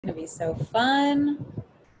Gonna be so fun.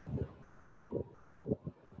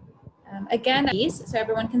 Again, so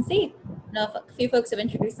everyone can see. I know a few folks have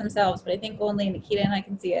introduced themselves, but I think only Nikitha and I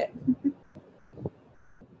can see it.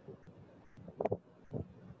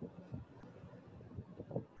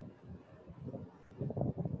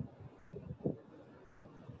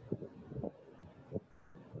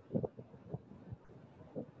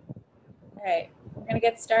 All right, we're gonna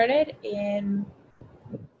get started in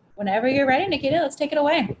whenever you're ready, Nikitha. Let's take it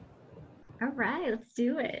away. All right, let's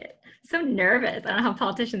do it. So nervous. I don't know how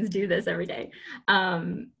politicians do this every day.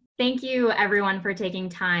 Thank you everyone for taking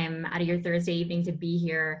time out of your Thursday evening to be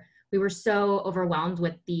here. We were so overwhelmed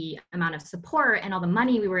with the amount of support and all the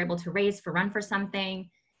money we were able to raise for Run for Something.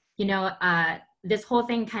 You know, this whole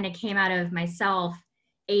thing kind of came out of myself,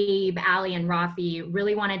 Abe, Allie, and Rafi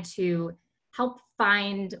really wanted to help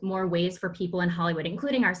find more ways for people in Hollywood,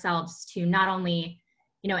 including ourselves, to not only,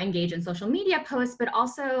 you know, engage in social media posts, but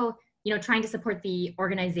also, you know, trying to support the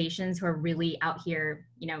organizations who are really out here,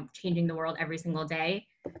 you know, changing the world every single day.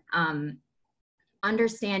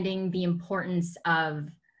 Understanding the importance of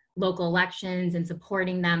local elections and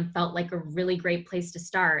supporting them felt like a really great place to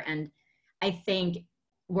start. And I think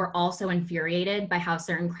we're also infuriated by how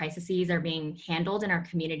certain crises are being handled in our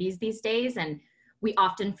communities these days. And we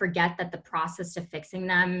often forget that the process to fixing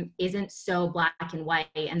them isn't so black and white.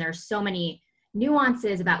 And there are so many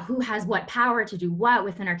nuances about who has what power to do what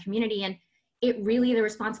within our community. And it really, the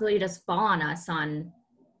responsibility does fall on us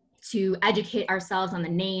to educate ourselves on the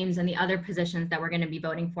names and the other positions that we're going to be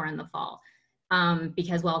voting for in the fall.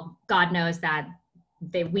 Because, well, God knows that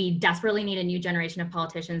we desperately need a new generation of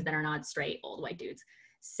politicians that are not straight old white dudes.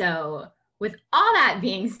 So with all that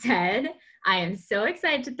being said, I am so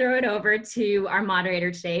excited to throw it over to our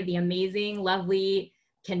moderator today, the amazing, lovely,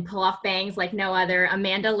 can pull off bangs like no other,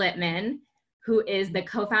 Amanda Litman, who is the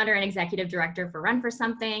co-founder and executive director for Run for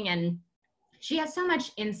Something. And she has so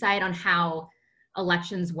much insight on how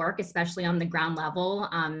elections work, especially on the ground level.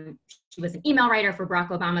 She was an email writer for Barack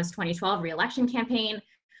Obama's 2012 re-election campaign,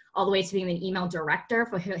 all the way to being an email director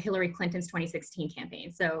for Hillary Clinton's 2016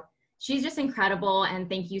 campaign. So she's just incredible. And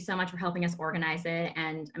thank you so much for helping us organize it.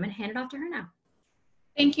 And I'm gonna hand it off to her now.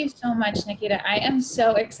 Thank you so much, Nikitha. I am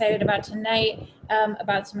so excited about tonight,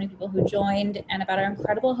 about so many people who joined, and about our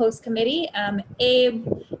incredible host committee, Abe,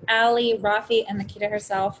 Allie, Rafi, and Nikitha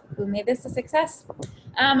herself, who made this a success.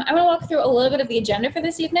 I'm going to walk through a little bit of the agenda for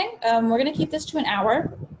this evening. We're going to keep this to an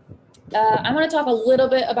hour. I want to talk a little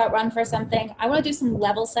bit about Run for Something. I want to do some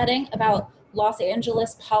level setting about Los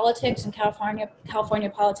Angeles politics and California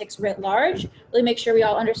politics writ large, really make sure we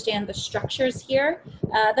all understand the structures here.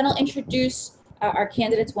 Then I'll introduce our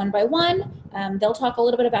candidates one by one. They'll talk a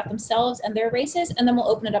little bit about themselves and their races, and then we'll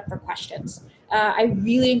open it up for questions. I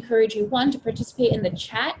really encourage you, one, to participate in the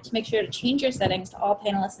chat, to make sure to change your settings to all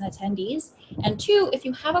panelists and attendees. And two, if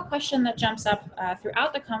you have a question that jumps up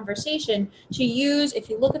throughout the conversation, to use, if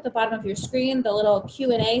you look at the bottom of your screen, the little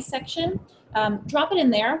Q&A section, drop it in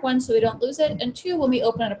there, one, so we don't lose it, and two, when we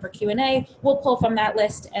open it up for Q&A, we'll pull from that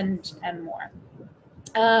list and more.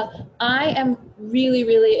 I am really,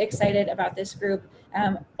 really excited about this group.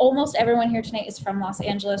 Almost everyone here tonight is from Los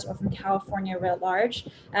Angeles or from California writ large.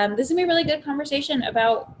 This is gonna be a really good conversation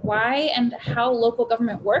about why and how local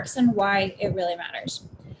government works and why it really matters.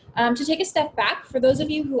 To take a step back, for those of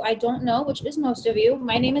you who I don't know, which is most of you,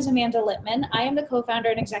 my name is Amanda Litman. I am the co-founder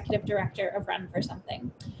and executive director of Run for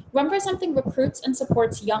Something. Run for Something recruits and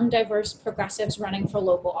supports young, diverse progressives running for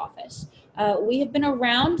local office. We have been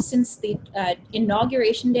around since the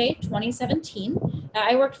inauguration day, 2017.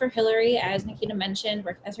 I worked for Hillary, as Nikitha mentioned,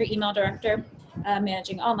 worked as her email director,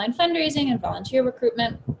 managing online fundraising and volunteer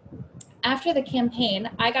recruitment. After the campaign,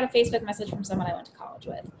 I got a Facebook message from someone I went to college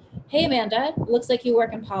with. Hey, Amanda, looks like you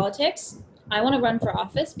work in politics. I want to run for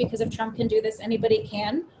office because if Trump can do this, anybody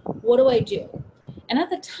can. What do I do? And at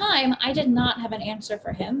the time, I did not have an answer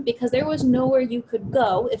for him because there was nowhere you could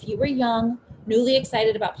go if you were young, newly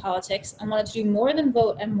excited about politics, and wanted to do more than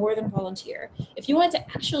vote and more than volunteer. If you wanted to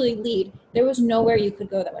actually lead, there was nowhere you could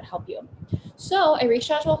go that would help you. So I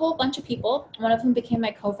reached out to a whole bunch of people, one of whom became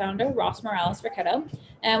my co-founder, Ross Morales-Ricchetto,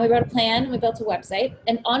 and we wrote a plan, we built a website,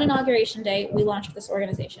 and on Inauguration Day, we launched this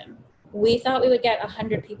organization. We thought we would get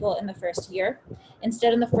 100 people in the first year.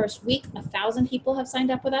 Instead, in the first week, 1,000 people have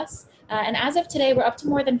signed up with us. And as of today, we're up to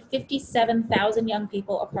more than 57,000 young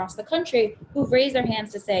people across the country who've raised their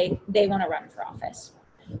hands to say they want to run for office.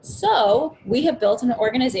 So we have built an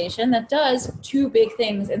organization that does two big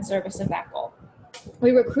things in service of that goal.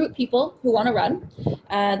 We recruit people who want to run.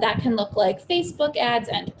 That can look like Facebook ads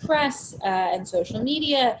and press and social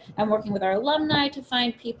media, and working with our alumni to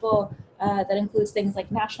find people. That includes things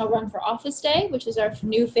like National Run for Office Day, which is our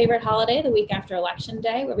new favorite holiday, the week after Election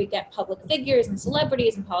Day, where we get public figures and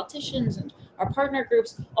celebrities and politicians and our partner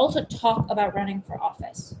groups all to talk about running for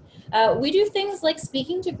office. We do things like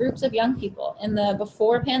speaking to groups of young people. In the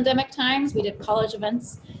before pandemic times, we did college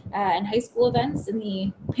events and high school events. In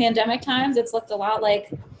the pandemic times, it's looked a lot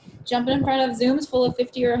like jumping in front of Zooms full of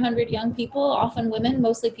 50 or 100 young people, often women,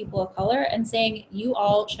 mostly people of color, and saying, you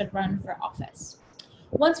all should run for office.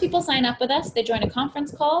 Once people sign up with us, they join a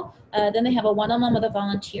conference call, then they have a one-on-one with a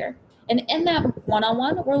volunteer. And in that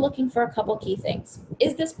one-on-one, we're looking for a couple key things.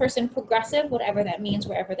 Is this person progressive, whatever that means,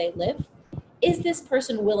 wherever they live? Is this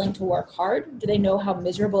person willing to work hard? Do they know how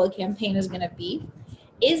miserable a campaign is going to be?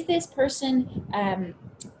 Is this person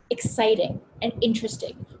exciting and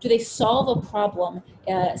interesting? Do they solve a problem,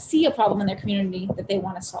 see a problem in their community that they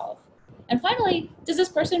want to solve? And finally, does this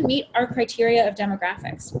person meet our criteria of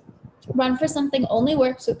demographics? Run for Something only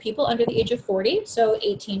works with people under the age of 40, so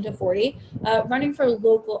 18 to 40, running for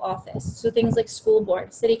local office. So things like school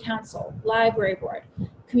board, city council, library board,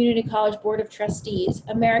 community college board of trustees,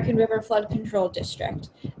 American River Flood Control District,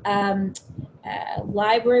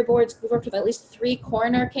 library boards. We've worked with at least 3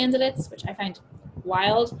 coroner candidates, which I find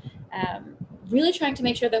wild. Really trying to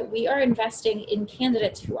make sure that we are investing in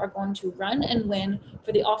candidates who are going to run and win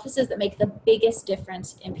for the offices that make the biggest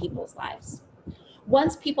difference in people's lives.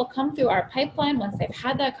 Once people come through our pipeline, once they've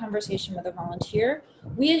had that conversation with a volunteer,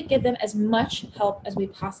 we give them as much help as we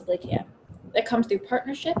possibly can. That comes through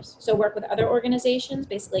partnerships, so work with other organizations,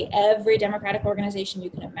 basically every Democratic organization you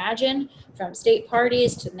can imagine, from state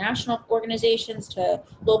parties to national organizations to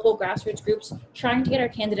local grassroots groups, trying to get our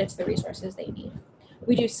candidates the resources they need.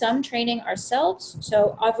 We do some training ourselves,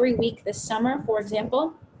 so every week this summer, for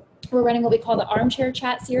example, we're running what we call the Armchair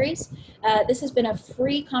Chat series. This has been a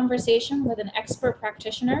free conversation with an expert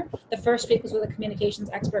practitioner. The first week was with a communications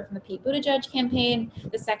expert from the Pete Buttigieg campaign.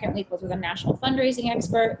 The second week was with a national fundraising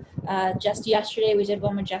expert. Just yesterday, we did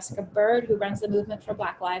one with Jessica Bird, who runs the Movement for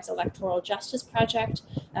Black Lives Electoral Justice Project.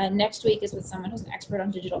 Next week is with someone who's an expert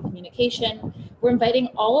on digital communication. We're inviting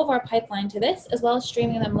all of our pipeline to this, as well as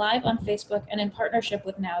streaming them live on Facebook and in partnership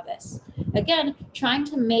with Now This. Again, trying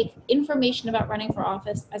to make information about running for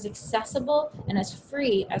office as accessible and as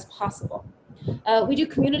free as possible. We do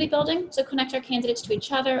community building, so connect our candidates to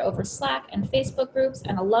each other over Slack and Facebook groups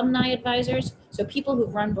and alumni advisors. So people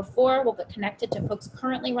who've run before will get connected to folks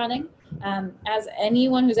currently running. As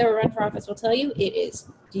anyone who's ever run for office will tell you, it is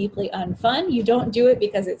deeply unfun. You don't do it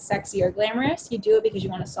because it's sexy or glamorous. You do it because you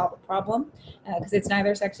want to solve a problem, because it's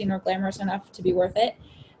neither sexy nor glamorous enough to be worth it.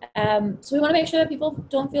 So we want to make sure that people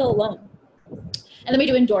don't feel alone. And then we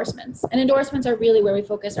do endorsements. And endorsements are really where we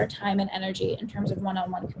focus our time and energy in terms of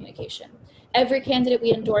one-on-one communication. Every candidate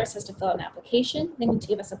we endorse has to fill out an application. They need to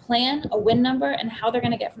give us a plan, a win number, and how they're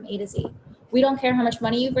going to get from A to Z. We don't care how much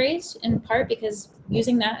money you've raised, in part because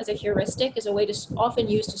using that as a heuristic is a way to often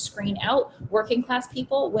use to screen out working class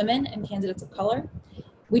people, women, and candidates of color.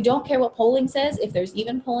 We don't care what polling says, if there's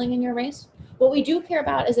even polling in your race. What we do care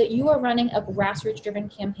about is that you are running a grassroots-driven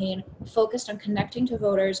campaign focused on connecting to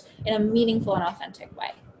voters in a meaningful and authentic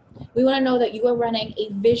way. We want to know that you are running a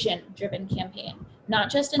vision-driven campaign,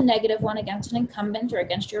 not just a negative one against an incumbent or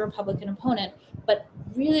against your Republican opponent, but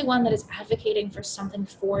really one that is advocating for something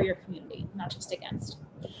for your community, not just against.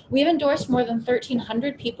 We have endorsed more than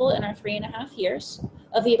 1,300 people in our 3.5 years.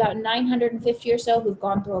 Of the about 950 or so who've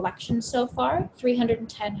gone through elections so far,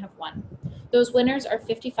 310 have won. Those winners are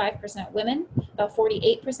 55% women, about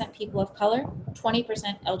 48% people of color, 20%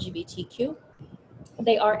 LGBTQ.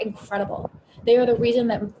 They are incredible. They are the reason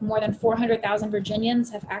that more than 400,000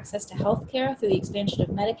 Virginians have access to health care through the expansion of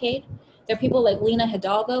Medicaid. There are people like Lena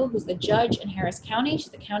Hidalgo, who's the judge in Harris County. She's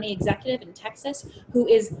the county executive in Texas, who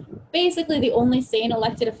is basically the only sane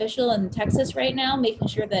elected official in Texas right now, making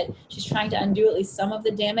sure that she's trying to undo at least some of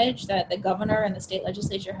the damage that the governor and the state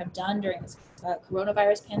legislature have done during this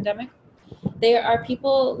coronavirus pandemic. There are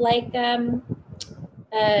people like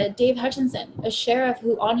Dave Hutchinson, a sheriff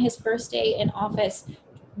who on his first day in office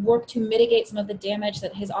worked to mitigate some of the damage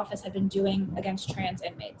that his office had been doing against trans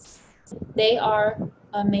inmates. They are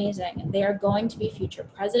amazing. They are going to be future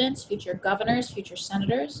presidents, future governors, future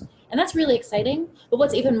senators, and that's really exciting. But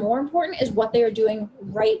what's even more important is what they are doing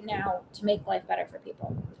right now to make life better for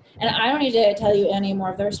people. And I don't need to tell you any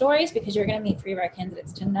more of their stories because you're going to meet 3 of our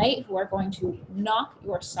candidates tonight who are going to knock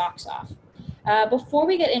your socks off. Before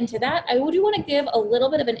we get into that, I do want to give a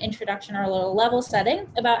little bit of an introduction or a little level setting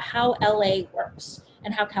about how LA works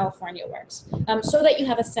and how California works, so that you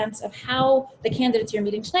have a sense of how the candidates you're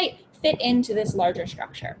meeting tonight fit into this larger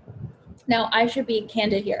structure. Now, I should be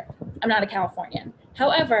candid here. I'm not a Californian.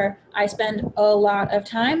 However, I spend a lot of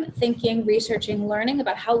time thinking, researching, learning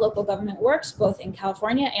about how local government works, both in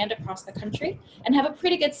California and across the country, and have a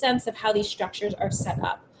pretty good sense of how these structures are set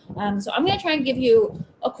up. So I'm going to try and give you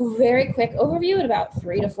a very quick overview in about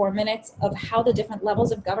 3 to 4 minutes of how the different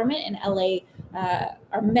levels of government in LA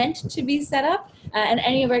are meant to be set up. And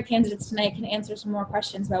any of our candidates tonight can answer some more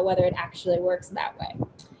questions about whether it actually works that way.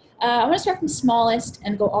 I'm going to start from smallest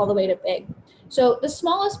and go all the way to big. So the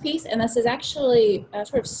smallest piece, and this is actually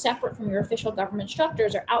sort of separate from your official government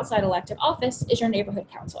structures or outside elected office, is your neighborhood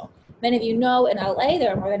council. Many of you know in LA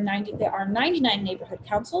there are 99 neighborhood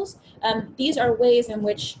councils. These are ways in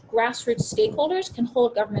which grassroots stakeholders can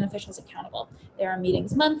hold government officials accountable. There are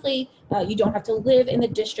meetings monthly. You don't have to live in the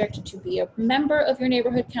district to be a member of your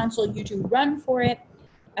neighborhood council. You do run for it.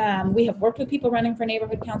 We have worked with people running for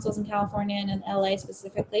neighborhood councils in California and in LA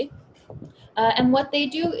specifically. And what they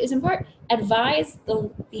do is, in part, advise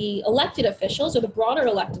the elected officials or the broader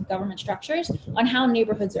elected government structures on how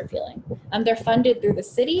neighborhoods are feeling. They're funded through the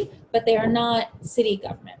city, but they are not city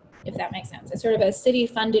government, if that makes sense. It's sort of a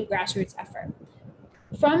city-funded grassroots effort.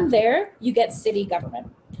 From there, you get city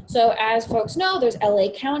government. So as folks know, there's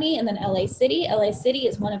LA County and then LA City. LA City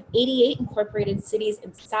is one of 88 incorporated cities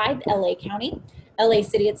inside LA County. LA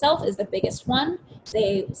City itself is the biggest one.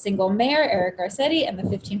 They single mayor, Eric Garcetti, and the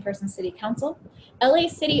 15-person city council. LA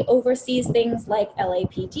City oversees things like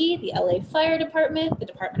LAPD, the LA Fire Department, the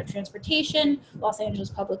Department of Transportation, Los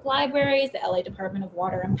Angeles Public Libraries, the LA Department of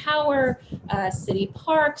Water and Power, city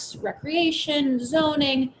parks, recreation,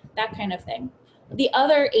 zoning, that kind of thing. The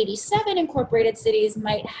other 87 incorporated cities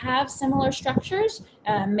might have similar structures,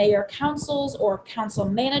 mayor councils or council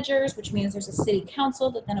managers, which means there's a city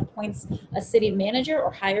council that then appoints a city manager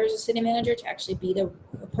or hires a city manager to actually be the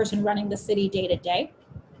person running the city day to day.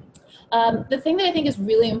 The thing that I think is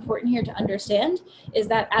really important here to understand is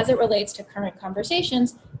that as it relates to current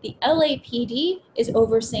conversations, the LAPD is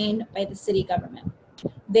overseen by the city government.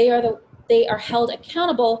 They are held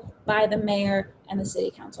accountable by the mayor and the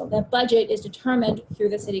city council. That budget is determined through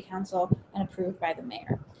the city council and approved by the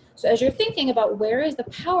mayor. So as you're thinking about where is the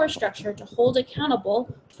power structure to hold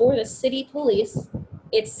accountable for the city police,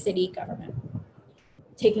 it's city government.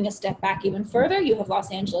 Taking a step back even further, you have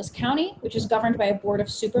Los Angeles County, which is governed by a board of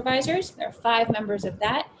supervisors. There are 5 members of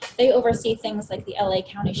that. They oversee things like the LA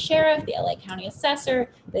County Sheriff, the LA County Assessor,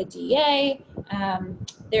 the DA.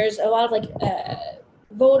 There's a lot of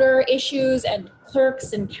voter issues and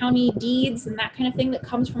clerks and county deeds and that kind of thing that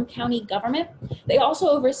comes from county government. They also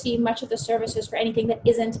oversee much of the services for anything that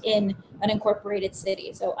isn't in an incorporated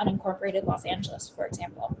city, so unincorporated Los Angeles, for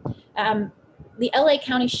example. The LA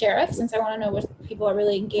County Sheriff, since I want to know what people are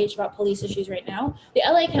really engaged about police issues right now, the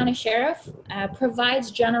LA County Sheriff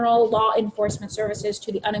provides general law enforcement services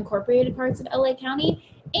to the unincorporated parts of LA County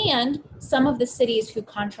and some of the cities who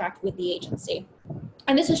contract with the agency.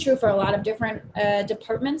 And this is true for a lot of different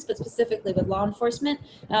departments, but specifically with law enforcement,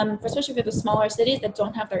 especially for the smaller cities that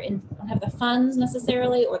don't have the funds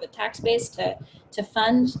necessarily or the tax base to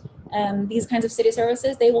fund these kinds of city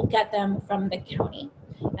services. They will get them from the county.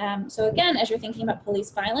 So again, as you're thinking about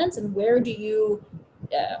police violence and who do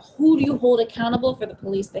you hold accountable for the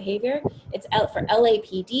police behavior, it's for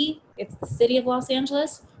LAPD, it's the city of Los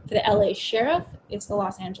Angeles. For the LA Sheriff, it's the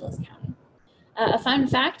Los Angeles County. A fun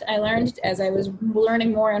fact I learned as I was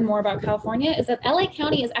learning more and more about California is that LA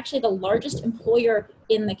County is actually the largest employer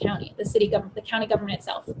in the county, the county government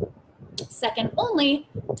itself, second only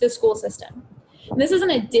to the school system. And this is an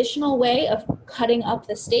additional way of cutting up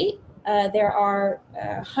the state. There are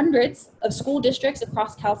hundreds of school districts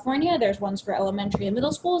across California. There's ones for elementary and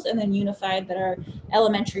middle schools, and then unified that are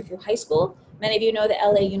elementary through high school. Many of you know the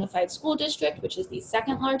LA Unified School District, which is the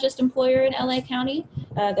second largest employer in LA County.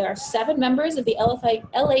 There are 7 members of the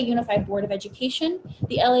LA Unified Board of Education.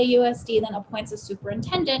 The LAUSD then appoints a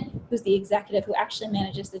superintendent, who's the executive who actually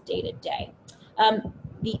manages the day-to-day.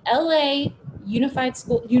 The LA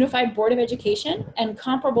Unified Board of Education and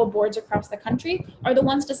comparable boards across the country are the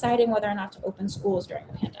ones deciding whether or not to open schools during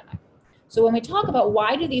the pandemic. So when we talk about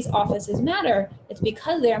why do these offices matter, it's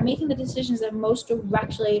because they are making the decisions that most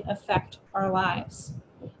directly affect our lives.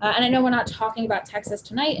 And I know we're not talking about Texas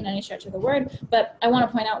tonight in any stretch of the word, but I want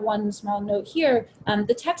to point out one small note here.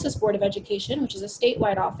 The Texas Board of Education, which is a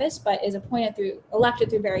statewide office, but is elected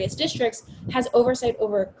through various districts, has oversight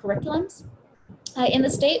over curriculums in the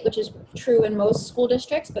state, which is true in most school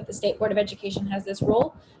districts, but the State Board of Education has this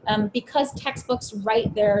role. Because textbooks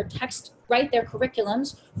write their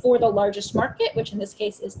curriculums for the largest market, which in this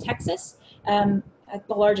case is Texas,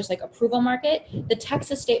 the largest like approval market, the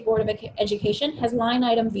Texas State Board of Education has line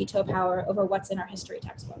item veto power over what's in our history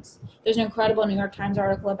textbooks. There's an incredible New York Times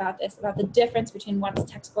article about this, about the difference between what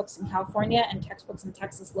textbooks in California and textbooks in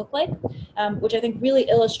Texas look like, which I think really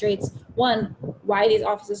illustrates, one, why these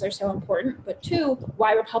offices are so important, but two,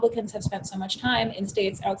 why Republicans have spent so much time in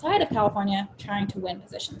states outside of California trying to win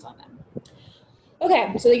positions on them.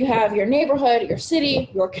 Okay, so you have your neighborhood, your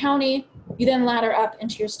city, your county, you then ladder up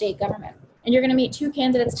into your state government. And you're gonna meet two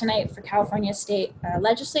candidates tonight for California State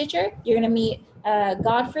Legislature. You're gonna meet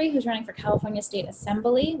Godfrey, who's running for California State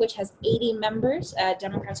Assembly, which has 80 members.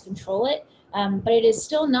 Democrats control it, but it is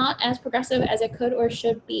still not as progressive as it could or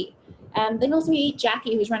should be. Then also meet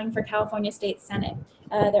Jackie, who's running for California State Senate.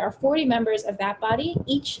 There are 40 members of that body.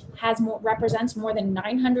 Each represents more than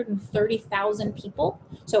 930,000 people.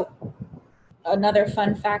 So another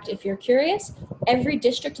fun fact, if you're curious, every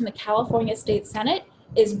district in the California State Senate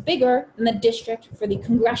is bigger than the district for the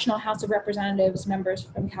Congressional House of Representatives members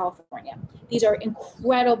from California. These are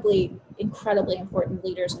incredibly, incredibly important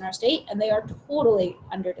leaders in our state, and they are totally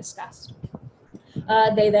under-discussed.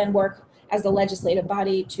 They then work as the legislative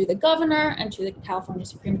body to the governor and to the California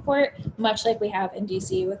Supreme Court, much like we have in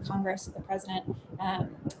DC with Congress, the president,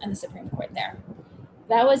 and the Supreme Court there.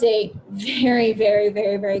 That was a very, very,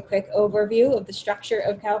 very, very quick overview of the structure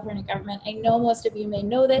of California government. I know most of you may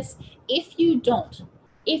know this. If you don't,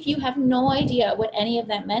 if you have no idea what any of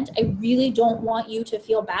that meant, I really don't want you to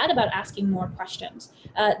feel bad about asking more questions.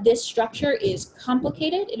 This structure is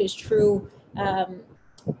complicated. It is true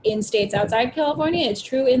in states outside California. It's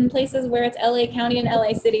true in places where it's LA County and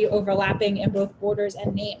LA City overlapping in both borders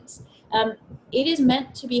and names. It is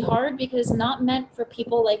meant to be hard because it's not meant for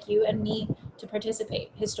people like you and me to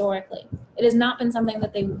participate historically. It has not been something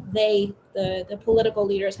that the political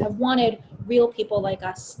leaders have wanted real people like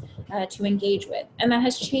us to engage with. And that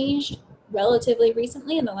has changed relatively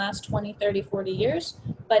recently in the last 20, 30, 40 years.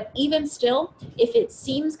 But even still, if it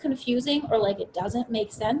seems confusing or like it doesn't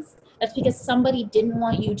make sense, that's because somebody didn't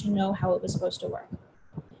want you to know how it was supposed to work.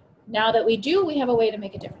 Now that we do, we have a way to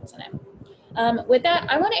make a difference in it. With that,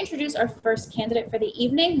 I want to introduce our first candidate for the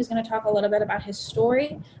evening, who's going to talk a little bit about his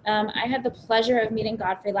story. I had the pleasure of meeting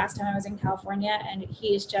Godfrey last time I was in California, and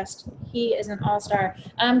he is an all-star.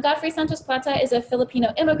 Godfrey Santos Plata is a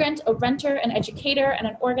Filipino immigrant, a renter, an educator, and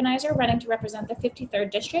an organizer running to represent the 53rd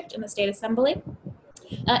District in the State Assembly.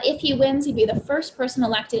 If he wins, he'd be the first person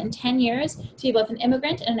elected in 10 years to be both an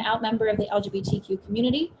immigrant and an out member of the LGBTQ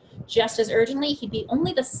community. Just as urgently, he'd be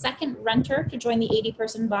only the second renter to join the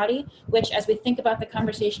 80-person body, which, as we think about the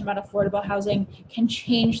conversation about affordable housing, can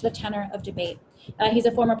change the tenor of debate. He's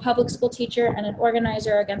a former public school teacher and an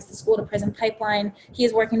organizer against the school-to-prison pipeline. He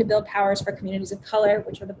is working to build powers for communities of color,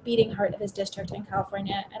 which are the beating heart of his district in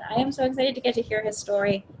California. And I am so excited to get to hear his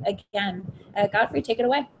story again. Godfrey, take it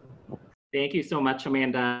away. Thank you so much,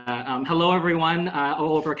 Amanda. Hello, everyone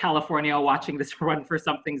all over California watching this Run for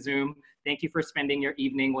Something Zoom. Thank you for spending your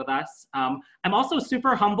evening with us. I'm also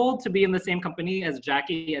super humbled to be in the same company as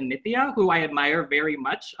Jackie and Nithya, who I admire very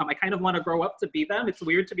much. I kind of want to grow up to be them. It's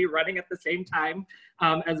weird to be running at the same time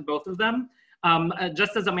as both of them.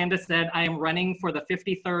 Just as Amanda said, I am running for the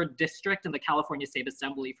 53rd District in the California State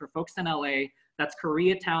Assembly. For folks in LA, that's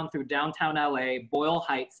Koreatown through downtown LA, Boyle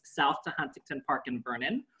Heights, south to Huntington Park and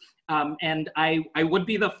Vernon. And I would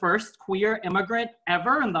be the first queer immigrant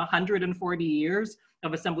ever in the 140 years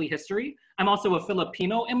of Assembly history. I'm also a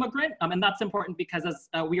Filipino immigrant, and that's important because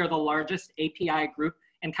we are the largest API group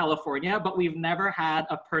in California, but we've never had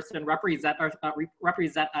a person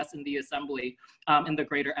represent us in the Assembly in the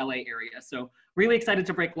greater LA area. So really excited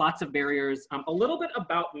to break lots of barriers. A little bit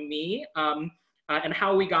about me and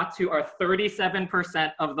how we got to our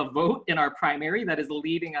 37% of the vote in our primary that is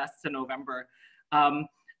leading us to November.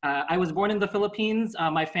 I was born in the Philippines.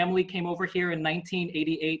 My family came over here in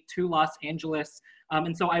 1988 to Los Angeles.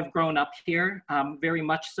 And so I've grown up here, very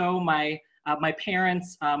much so. My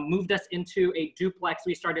parents moved us into a duplex.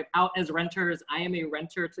 We started out as renters. I am a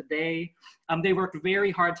renter today. They worked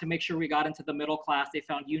very hard to make sure we got into the middle class. They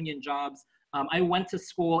found union jobs. I went to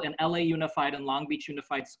school in LA Unified and Long Beach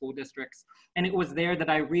Unified school districts. And it was there that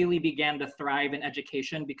I really began to thrive in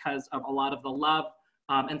education because of a lot of the love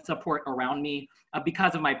and support around me.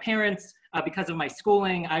 Because of my parents, because of my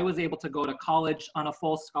schooling, I was able to go to college on a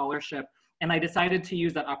full scholarship. And I decided to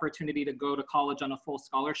use that opportunity to go to college on a full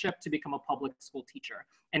scholarship to become a public school teacher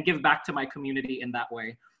and give back to my community in that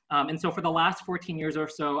way. And so for the last 14 years or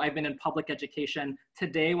so, I've been in public education.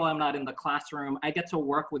 Today, while I'm not in the classroom, I get to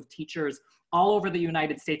work with teachers all over the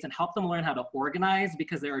United States and help them learn how to organize,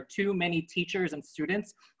 because there are too many teachers and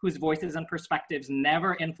students whose voices and perspectives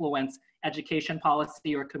never influence education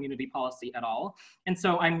policy or community policy at all. And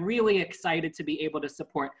so I'm really excited to be able to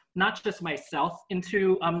support not just myself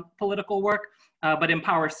into political work, but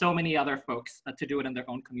empower so many other folks to do it in their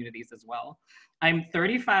own communities as well. I'm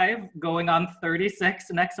 35, going on 36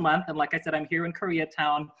 next month. And like I said, I'm here in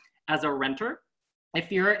Koreatown as a renter.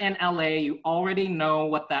 If you're in LA, you already know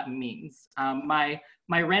what that means. My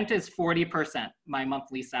rent is 40% my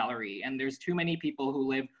monthly salary. And there's too many people who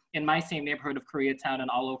live in my same neighborhood of Koreatown and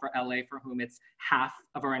all over LA for whom it's half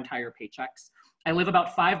of our entire paychecks. I live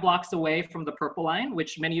about 5 blocks away from the Purple Line,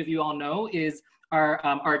 which many of you all know is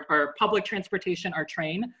our public transportation, our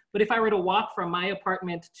train. But if I were to walk from my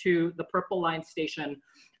apartment to the Purple Line station,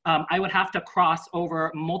 I would have to cross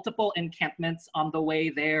over multiple encampments on the way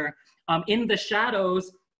there, in the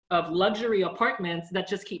shadows of luxury apartments that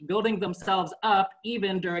just keep building themselves up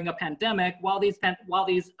even during a pandemic while these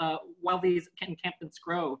encampments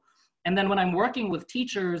grow. And then when I'm working with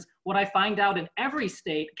teachers, what I find out in every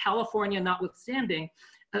state, California notwithstanding,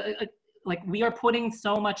 like we are putting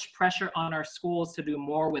so much pressure on our schools to do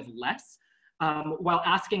more with less, while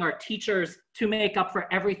asking our teachers to make up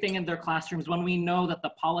for everything in their classrooms when we know that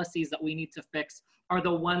the policies that we need to fix are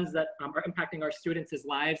the ones that are impacting our students'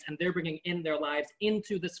 lives, and they're bringing in their lives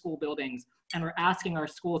into the school buildings, and we're asking our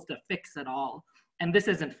schools to fix it all. And this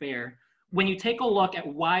isn't fair. When you take a look at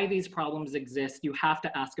why these problems exist, you have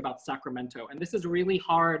to ask about Sacramento. And this is really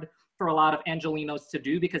hard for a lot of Angelenos to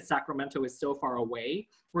do because Sacramento is so far away.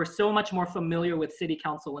 We're so much more familiar with city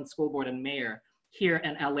council and school board and mayor here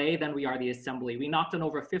in LA than we are the assembly. We knocked on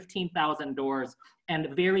over 15,000 doors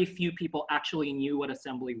and very few people actually knew what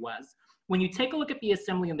assembly was. When you take a look at the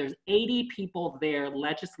assembly and there's 80 people there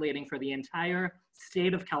legislating for the entire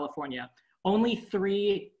state of California, only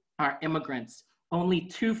 3 are immigrants. Only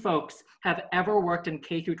 2 folks have ever worked in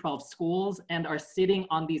K-12 schools and are sitting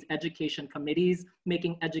on these education committees,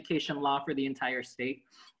 making education law for the entire state.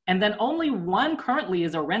 And then only 1 currently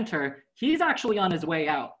is a renter. He's actually on his way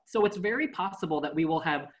out. So it's very possible that we will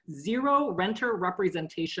have 0 renter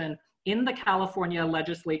representation in the California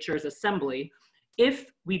legislature's assembly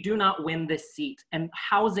if we do not win this seat. And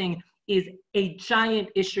housing is a giant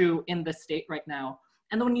issue in the state right now.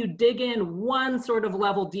 And then when you dig in 1 sort of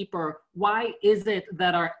level deeper, why is it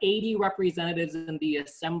that our 80 representatives in the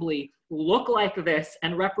assembly look like this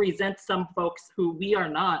and represent some folks who we are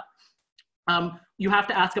not? You have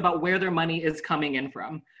to ask about where their money is coming in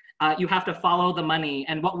from. You have to follow the money.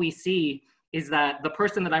 And what we see is that the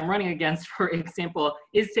person that I'm running against, for example,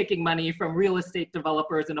 is taking money from real estate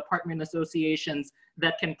developers and apartment associations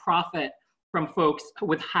that can profit from folks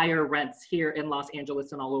with higher rents here in Los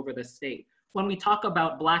Angeles and all over the state. When we talk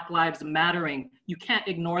about Black Lives Mattering, you can't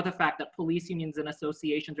ignore the fact that police unions and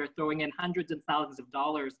associations are throwing in hundreds and thousands of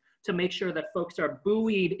dollars to make sure that folks are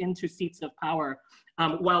buoyed into seats of power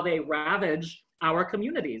while they ravage our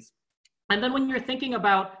communities. And then when you're thinking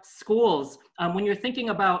about schools, when you're thinking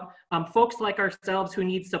about folks like ourselves who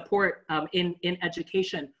need support in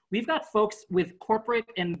education, we've got folks with corporate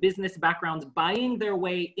and business backgrounds buying their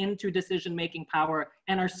way into decision-making power,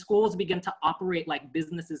 and our schools begin to operate like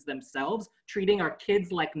businesses themselves, treating our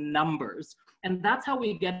kids like numbers. And that's how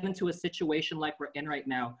we get into a situation like we're in right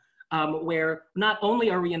now, where not only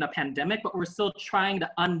are we in a pandemic, but we're still trying to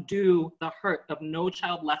undo the hurt of No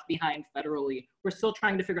Child Left Behind federally. We're still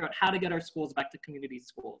trying to figure out how to get our schools back to community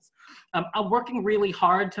schools. I'm working really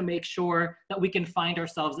hard to make sure that we can find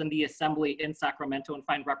ourselves in the assembly in Sacramento and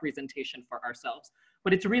find representation for ourselves.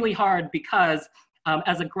 But it's really hard because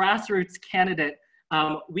as a grassroots candidate,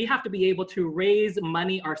 we have to be able to raise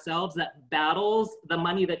money ourselves that battles the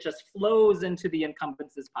money that just flows into the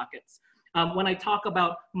incumbents' pockets. When I talk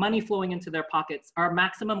about money flowing into their pockets, our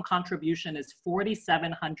maximum contribution is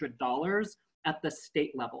 $4,700 at the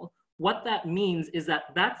state level. What that means is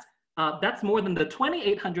that that's more than the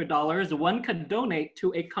 $2,800 one could donate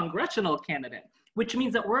to a congressional candidate, which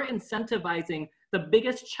means that we're incentivizing the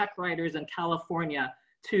biggest check writers in California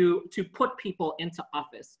to put people into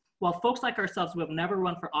office. While folks like ourselves who have never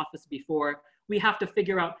run for office before, we have to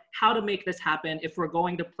figure out how to make this happen if we're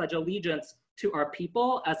going to pledge allegiance to our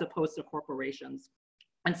people as opposed to corporations.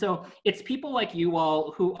 And so it's people like you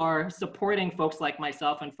all who are supporting folks like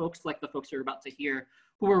myself and folks like the folks you're about to hear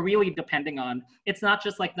who are really depending on. It's not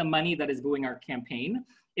just like the money that is buoying our campaign.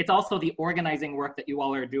 It's also the organizing work that you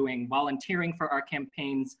all are doing, volunteering for our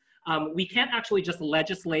campaigns. We can't actually just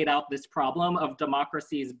legislate out this problem of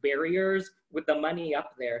democracy's barriers with the money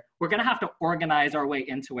up there. We're gonna have to organize our way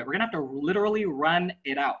into it. We're gonna have to literally run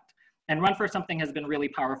it out. And Run for Something has been really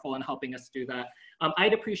powerful in helping us do that.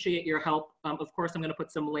 I'd appreciate your help. Of course, I'm going to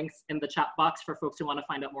put some links in the chat box for folks who want to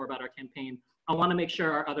find out more about our campaign. I want to make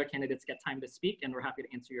sure our other candidates get time to speak, and we're happy to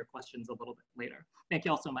answer your questions a little bit later. Thank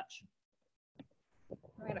you all so much.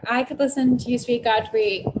 I could listen to you speak,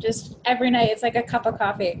 Godfrey, just every night. It's like a cup of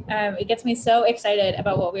coffee. It gets me so excited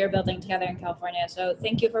about what we are building together in California. So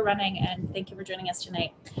thank you for running, and thank you for joining us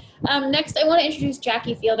tonight. Next, I want to introduce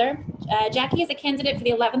Jackie Fielder. Jackie is a candidate for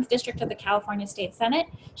the 11th District of the California State Senate.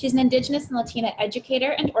 She's an Indigenous and Latina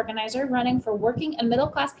educator and organizer running for working and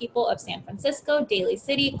middle-class people of San Francisco, Daly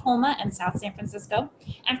City, Colma, and South San Francisco.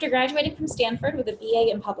 After graduating from Stanford with a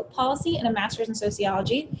BA in public policy and a master's in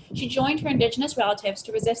sociology, she joined her Indigenous relatives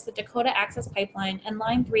to resist the Dakota Access Pipeline and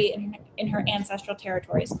Line 3 in her ancestral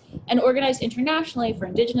territories, and organized internationally for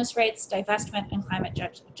Indigenous rights, divestment, and climate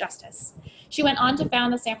justice. She went on to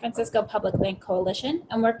found the San Francisco Public Bank Coalition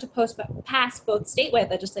and worked to pass both statewide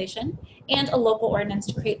legislation and a local ordinance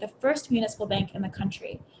to create the first municipal bank in the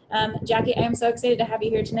country. Jackie, I am so excited to have you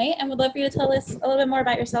here tonight and would love for you to tell us a little bit more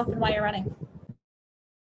about yourself and why you're running.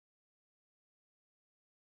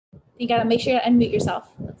 You gotta make sure to unmute yourself.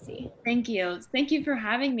 Let's see. Thank you. Thank you for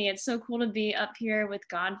having me. It's so cool to be up here with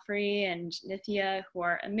Godfrey and Nithya, who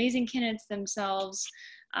are amazing candidates themselves.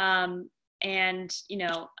 And, you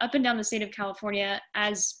know, up and down the state of California,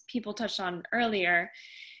 as people touched on earlier,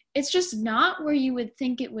 it's just not where you would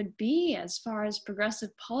think it would be as far as progressive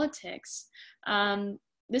politics.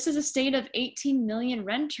 This is a state of 18 million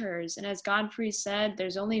renters. And as Godfrey said,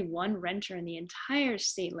 there's only one renter in the entire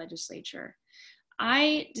state legislature.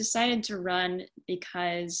 I decided to run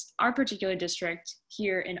because our particular district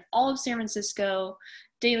here in all of San Francisco,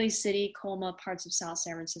 Daly City, Colma, parts of South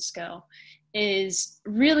San Francisco, is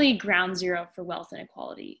really ground zero for wealth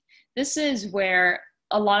inequality. This is where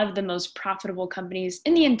a lot of the most profitable companies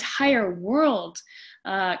in the entire world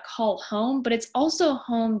call home, but it's also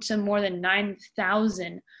home to more than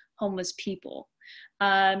 9,000 homeless people.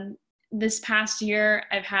 This past year,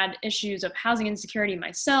 I've had issues of housing insecurity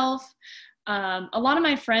myself. A lot of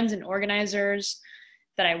my friends and organizers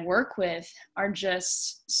that I work with are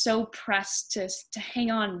just so pressed to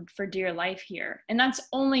hang on for dear life here. And that's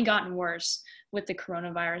only gotten worse with the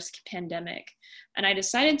coronavirus pandemic. And I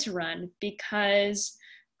decided to run because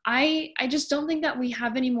I just don't think that we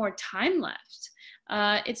have any more time left.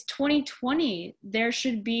 It's 2020. There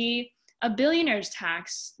should be a billionaire's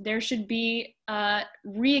tax. There should be a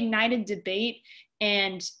reignited debate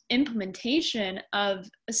and implementation of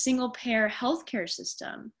a single-payer healthcare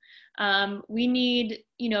system. We need,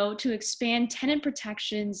 to expand tenant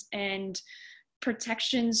protections and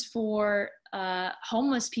protections for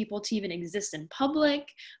homeless people to even exist in public.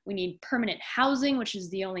 We need permanent housing, which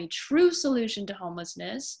is the only true solution to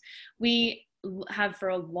homelessness. We have for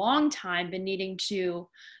a long time been needing to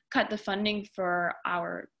cut the funding for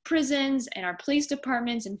our prisons and our police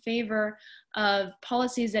departments in favor of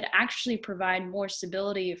policies that actually provide more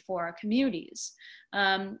stability for our communities.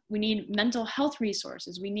 We need mental health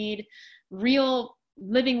resources. We need real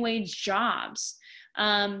living wage jobs.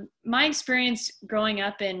 My experience growing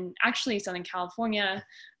up in actually Southern California,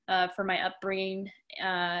 for my upbringing,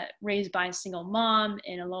 raised by a single mom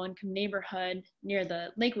in a low-income neighborhood near the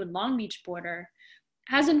Lakewood Long Beach border,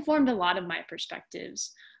 has informed a lot of my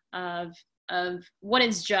perspectives of what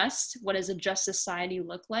is just, what does a just society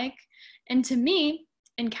look like. And to me,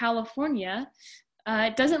 in California,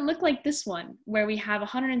 it doesn't look like this one, where we have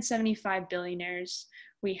 175 billionaires.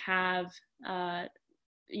 We have,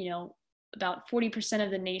 about 40% of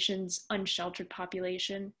the nation's unsheltered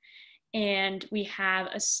population. And we have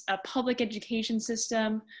a public education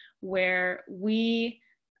system where we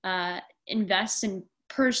invest in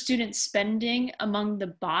per student spending among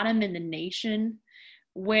the bottom in the nation,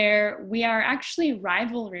 where we are actually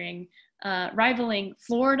rivaling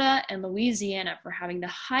Florida and Louisiana for having the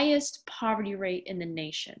highest poverty rate in the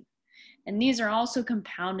nation. And these are also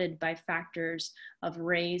compounded by factors of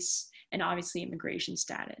race and obviously immigration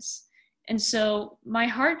status. And so my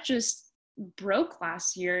heart just broke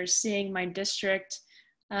last year seeing my district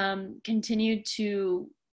continue to,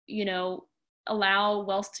 allow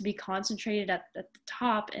wealth to be concentrated at the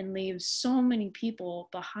top and leave so many people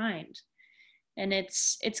behind. And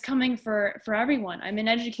it's coming for everyone. I'm an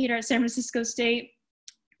educator at San Francisco State.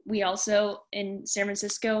 We also in San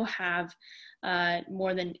Francisco have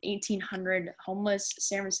more than 1,800 homeless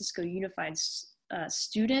San Francisco Unified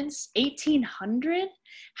students. 1,800?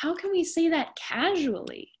 How can we say that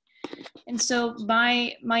casually? And so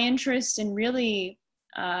my interest in really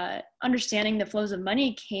understanding the flows of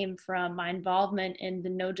money came from my involvement in the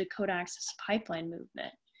No Dakota Access Pipeline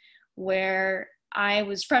movement, where I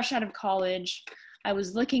was fresh out of college. I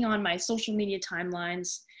was looking on my social media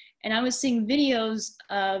timelines, and I was seeing videos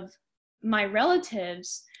of my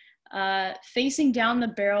relatives facing down the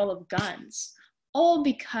barrel of guns, all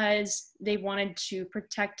because they wanted to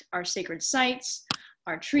protect our sacred sites,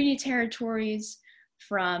 our treaty territories,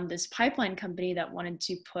 from this pipeline company that wanted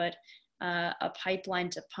to put a pipeline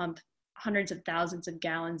to pump hundreds of thousands of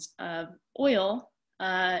gallons of oil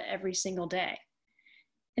every single day.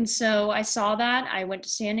 And so I saw that. I went to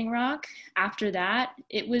Standing Rock. After that,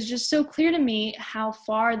 it was just so clear to me how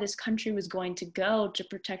far this country was going to go to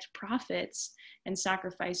protect profits and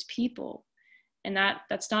sacrifice people. And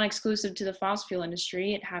that's not exclusive to the fossil fuel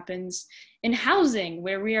industry. It happens in housing,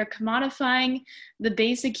 where we are commodifying the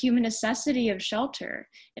basic human necessity of shelter.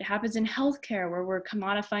 It happens in healthcare, where we're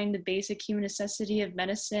commodifying the basic human necessity of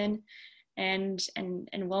medicine and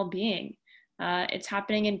well-being. It's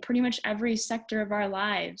happening in pretty much every sector of our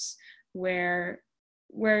lives, where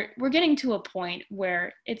we're getting to a point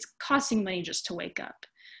where it's costing money just to wake up,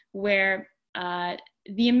 where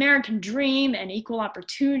the American dream and equal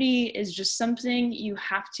opportunity is just something you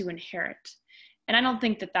have to inherit. And I don't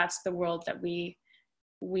think that that's the world that we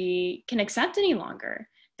can accept any longer.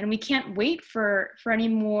 And we can't wait for any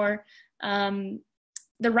more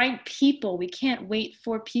the right people. We can't wait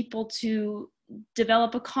for people to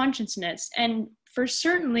develop a consciousness. And for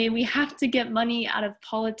certainly, we have to get money out of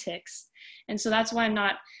politics. And so that's why I'm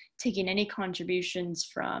not taking any contributions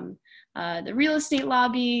from the real estate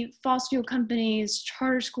lobby, fossil fuel companies,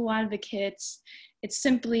 charter school advocates. It's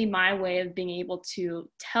simply my way of being able to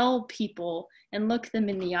tell people and look them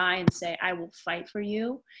in the eye and say, I will fight for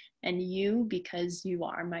you and you because you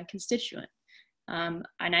are my constituent. And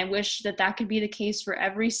I wish that that could be the case for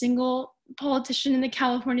every single politician in the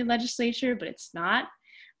California legislature, but it's not.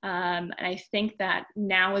 And I think that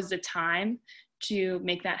now is the time to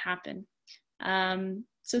make that happen.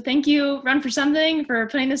 So thank you, Run for Something, for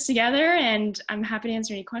putting this together, and I'm happy to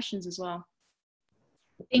answer any questions as well.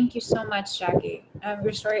 Thank you so much, Jackie.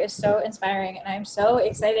 Your story is so inspiring, and I'm so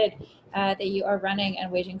excited that you are running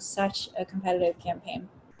and waging such a competitive campaign.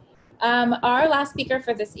 Our last speaker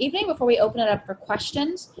for this evening, before we open it up for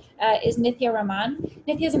questions, is Nithya Raman.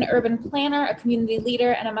 Nithya is an urban planner, a community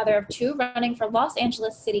leader, and a mother of two, running for Los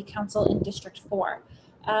Angeles City Council in District 4.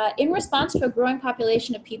 In response to a growing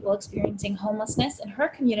population of people experiencing homelessness in her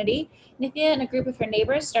community, Nithya and a group of her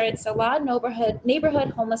neighbors started Salad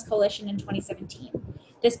Neighborhood Homeless Coalition in 2017.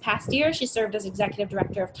 This past year, she served as executive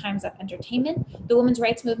director of Time's Up Entertainment, the women's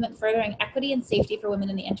rights movement furthering equity and safety for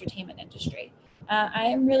women in the entertainment industry. I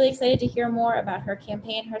am really excited to hear more about her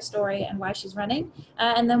campaign, her story, and why she's running.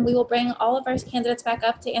 And then we will bring all of our candidates back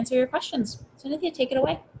up to answer your questions. So Nithya, take it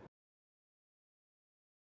away.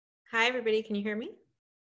 Hi, everybody. Can you hear me?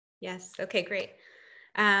 Yes. Okay, great.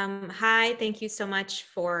 Hi, thank you so much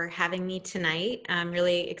for having me tonight. I'm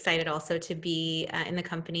really excited also to be in the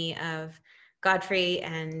company of Godfrey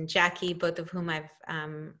and Jackie, both of whom I've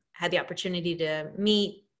had the opportunity to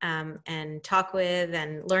meet and talk with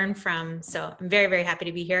and learn from. So I'm very, very happy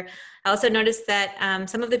to be here. I also noticed that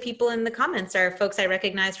some of the people in the comments are folks I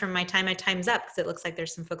recognize from my time at Time's Up, because it looks like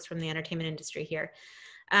there's some folks from the entertainment industry here.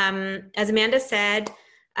 As Amanda said,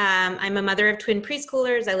 I'm a mother of twin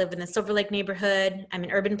preschoolers. I live in the Silver Lake neighborhood. I'm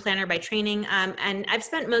an urban planner by training. And I've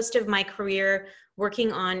spent most of my career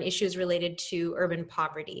working on issues related to urban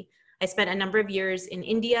poverty. I spent a number of years in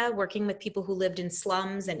India working with people who lived in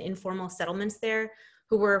slums and informal settlements there,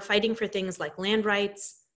 who were fighting for things like land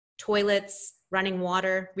rights, toilets, running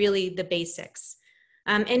water, really the basics.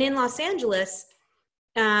 And in Los Angeles,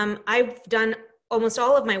 I've done almost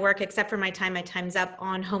all of my work, except for my time at Time's Up,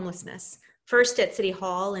 on homelessness. First at City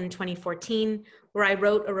Hall in 2014, where I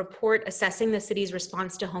wrote a report assessing the city's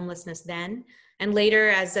response to homelessness then, and later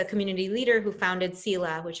as a community leader who founded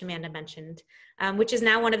CELA, which Amanda mentioned, which is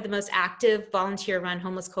now one of the most active volunteer-run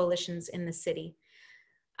homeless coalitions in the city.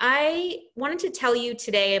 I wanted to tell you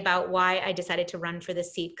today about why I decided to run for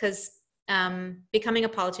this seat, because becoming a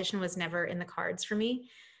politician was never in the cards for me.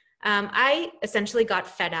 I essentially got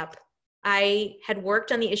fed up. I had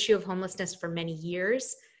worked on the issue of homelessness for many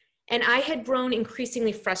years, and I had grown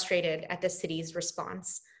increasingly frustrated at the city's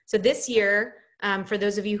response. So this year, for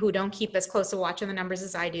those of you who don't keep as close a watch on the numbers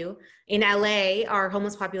as I do, in LA, our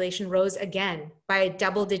homeless population rose again by a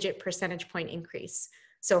double-digit percentage point increase.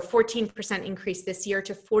 So 14% increase this year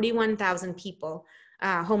to 41,000 people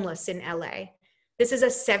homeless in LA. This is a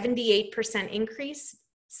 78% increase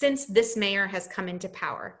since this mayor has come into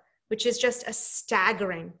power, which is just a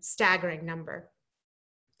staggering, staggering number.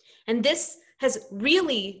 And this has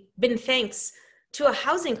really been thanks to a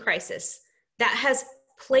housing crisis that has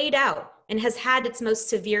played out and has had its most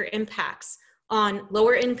severe impacts on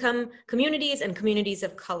lower income communities and communities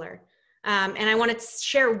of color. And I want to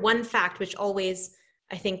share one fact, which always,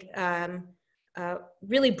 I think,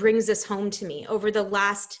 really brings this home to me. Over the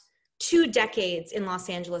last 2 decades in Los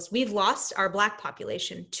Angeles, we've lost our Black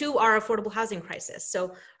population to our affordable housing crisis.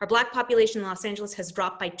 So our Black population in Los Angeles has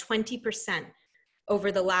dropped by 20%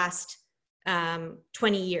 over the last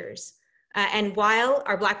 20 years. And while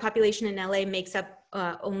our Black population in LA makes up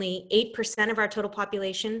only 8% of our total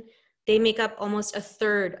population, they make up almost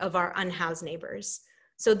 1/3 of our unhoused neighbors.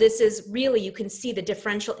 So this is really, you can see the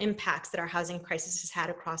differential impacts that our housing crisis has had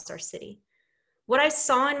across our city. What I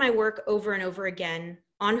saw in my work over and over again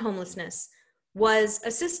on homelessness was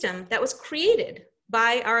a system that was created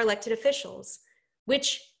by our elected officials,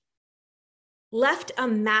 which left a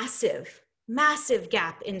massive, massive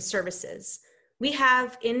gap in services. We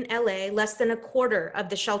have in LA less than 1/4 of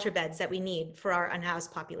the shelter beds that we need for our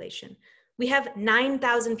unhoused population. We have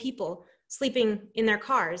 9,000 people sleeping in their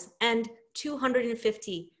cars and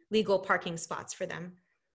 250 legal parking spots for them.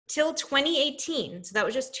 Till 2018, so that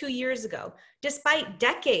was just 2 years ago, despite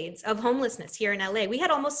decades of homelessness here in LA, we had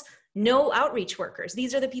almost no outreach workers.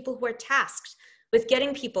 These are the people who are tasked with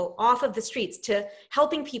getting people off of the streets, to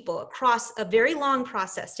helping people across a very long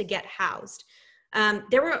process to get housed.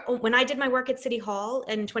 When I did my work at City Hall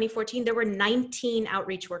in 2014, there were 19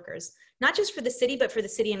 outreach workers, not just for the city, but for the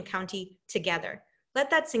city and county together. Let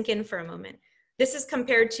that sink in for a moment. This is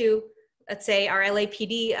compared to, let's say, our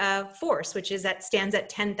LAPD force, which stands at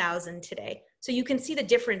 10,000 today. So you can see the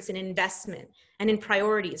difference in investment and in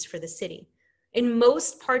priorities for the city. In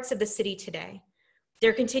most parts of the city today,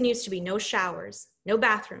 there continues to be no showers, no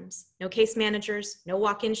bathrooms, no case managers, no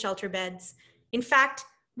walk-in shelter beds. In fact,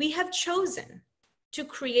 we have chosen to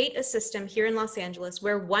create a system here in Los Angeles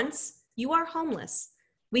where once you are homeless,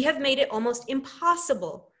 we have made it almost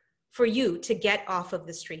impossible for you to get off of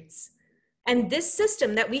the streets. And this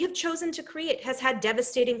system that we have chosen to create has had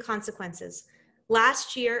devastating consequences.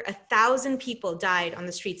 Last year, 1,000 people died on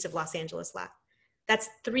the streets of Los Angeles. That's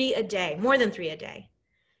 3 a day, more than 3 a day.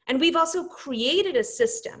 And we've also created a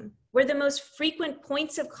system where the most frequent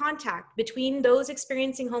points of contact between those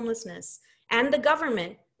experiencing homelessness and the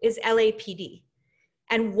government is LAPD.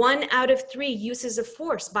 And 1 out of 3 uses of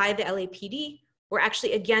force by the LAPD were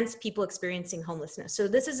actually against people experiencing homelessness. So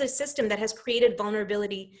this is a system that has created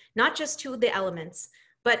vulnerability, not just to the elements,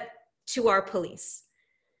 but to our police.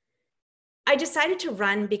 I decided to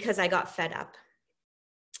run because I got fed up.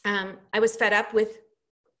 I was fed up with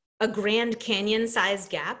a Grand Canyon-sized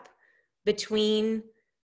gap between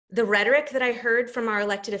the rhetoric that I heard from our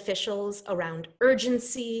elected officials around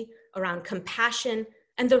urgency, around compassion,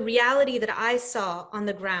 and the reality that I saw on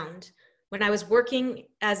the ground when I was working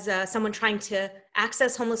as someone trying to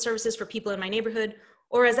access homeless services for people in my neighborhood,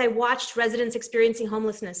 or as I watched residents experiencing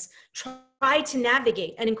homelessness try to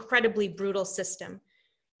navigate an incredibly brutal system.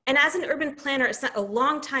 And as an urban planner, a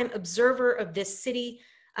longtime observer of this city,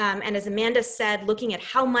 and as Amanda said, looking at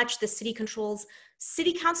how much the city controls,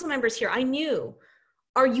 city council members here, I knew,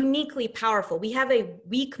 are uniquely powerful. We have a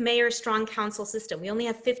weak mayor, strong council system. We only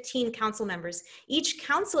have 15 council members. Each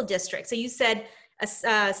council district, so you said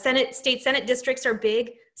state senate districts are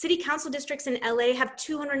big. City council districts in LA have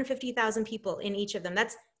 250,000 people in each of them.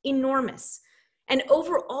 That's enormous. And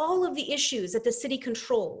over all of the issues that the city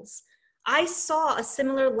controls, I saw a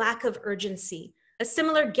similar lack of urgency, a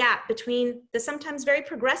similar gap between the sometimes very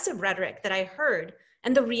progressive rhetoric that I heard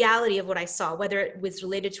and the reality of what I saw, whether it was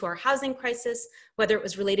related to our housing crisis, whether it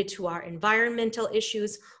was related to our environmental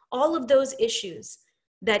issues, all of those issues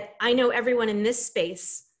that I know everyone in this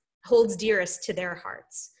space holds dearest to their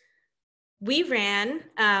hearts. We ran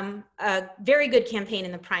a very good campaign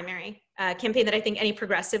in the primary, a campaign that I think any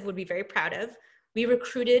progressive would be very proud of. We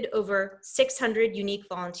recruited over 600 unique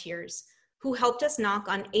volunteers who helped us knock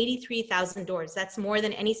on 83,000 doors. That's more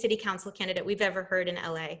than any city council candidate we've ever heard in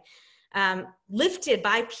LA. Lifted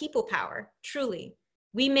by people power, truly.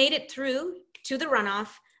 We made it through to the runoff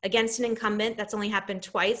against an incumbent. That's only happened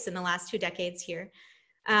twice in the last 2 decades here.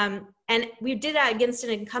 And we did that against an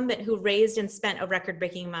incumbent who raised and spent a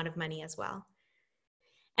record-breaking amount of money as well.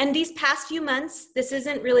 And these past few months, this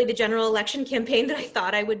isn't really the general election campaign that I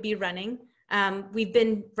thought I would be running. We've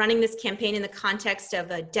been running this campaign in the context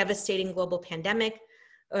of a devastating global pandemic,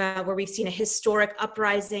 where we've seen a historic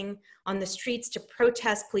uprising on the streets to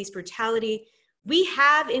protest police brutality. We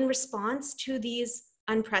have, in response to these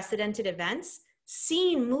unprecedented events,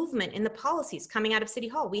 seen movement in the policies coming out of City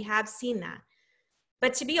Hall. We have seen that.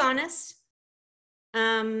 But to be honest,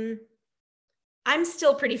 I'm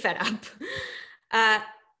still pretty fed up.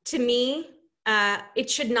 To me, it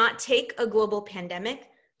should not take a global pandemic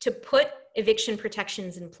to put eviction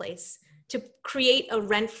protections in place, to create a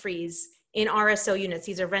rent freeze in RSO units.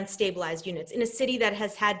 These are rent stabilized units in a city that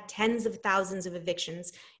has had tens of thousands of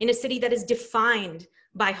evictions, in a city that is defined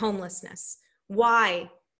by homelessness. Why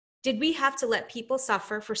did we have to let people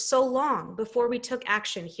suffer for so long before we took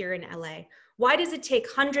action here in LA? Why does it take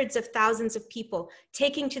hundreds of thousands of people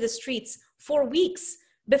taking to the streets for weeks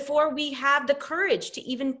before we have the courage to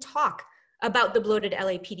even talk about the bloated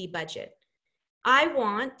LAPD budget? I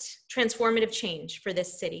want transformative change for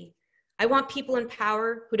this city. I want people in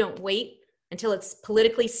power who don't wait until it's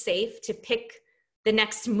politically safe to pick the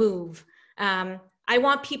next move. I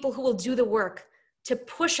want people who will do the work to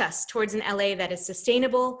push us towards an LA that is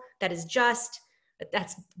sustainable, that is just,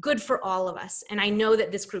 that's good for all of us. And I know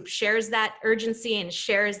that this group shares that urgency and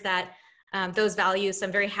shares that those values. So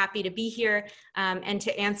I'm very happy to be here and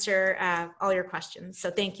to answer all your questions.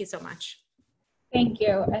 So thank you so much. Thank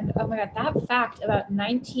you. And oh my God, that fact about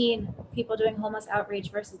 19 people doing homeless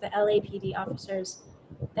outreach versus the LAPD officers,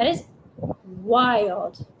 that is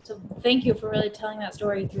wild. So thank you for really telling that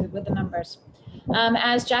story through with the numbers.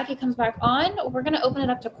 As Jackie comes back on, we're going to open it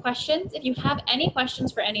up to questions. If you have any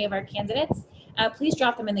questions for any of our candidates, please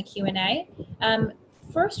drop them in the Q&A.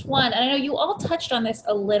 First one, and I know you all touched on this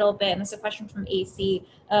a little bit, and this is a question from AC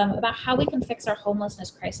about how we can fix our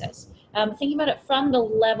homelessness crisis. Thinking about it from the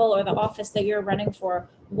level or the office that you're running for,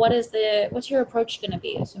 what's your approach going to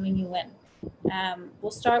be, assuming you win?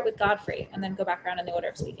 We'll start with Godfrey and then go back around in the order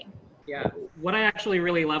of speaking. Yeah, what I actually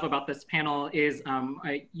really love about this panel is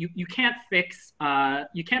you can't fix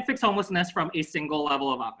homelessness from a single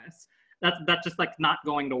level of office. That's just like not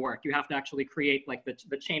going to work. You have to actually create like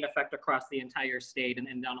the chain effect across the entire state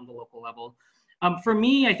and down on the local level. For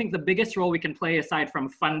me, I think the biggest role we can play, aside from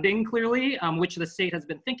funding clearly, which the state has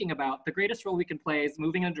been thinking about, the greatest role we can play is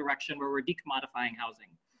moving in a direction where we're decommodifying housing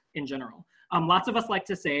in general. Lots of us like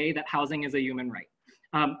to say that housing is a human right.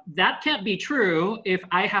 That can't be true if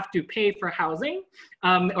I have to pay for housing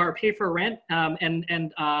or pay for rent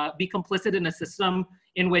and be complicit in a system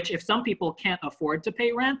in which if some people can't afford to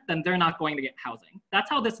pay rent, then they're not going to get housing. That's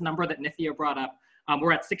how this number that Nithya brought up,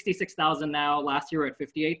 we're at 66,000 now, last year we're at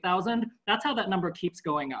 58,000. That's how that number keeps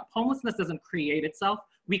going up. Homelessness doesn't create itself.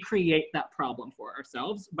 We create that problem for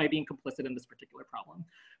ourselves by being complicit in this particular problem.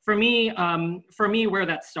 For me, where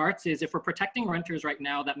that starts is if we're protecting renters right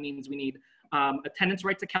now, that means we need a tenant's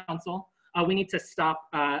right to counsel. We need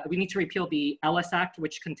to repeal the Ellis Act,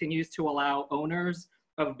 which continues to allow owners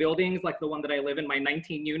of buildings like the one that I live in, my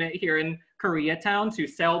 19 unit here in Koreatown, to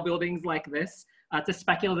sell buildings like this to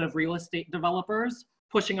speculative real estate developers,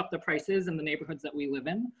 pushing up the prices in the neighborhoods that we live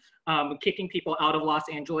in, kicking people out of Los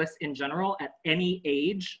Angeles in general at any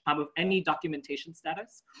age, of any documentation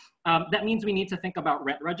status. That means we need to think about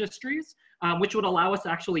rent registries, which would allow us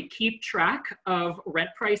to actually keep track of rent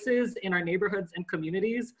prices in our neighborhoods and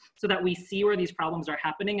communities so that we see where these problems are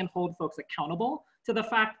happening and hold folks accountable to the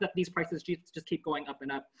fact that these prices just keep going up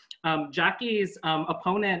and up. Jackie's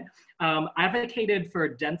opponent advocated for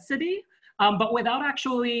density, but without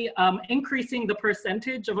actually increasing the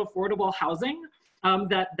percentage of affordable housing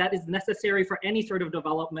that is necessary for any sort of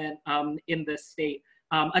development in this state.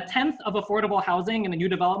 A tenth of affordable housing in a new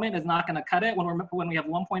development is not going to cut it when we have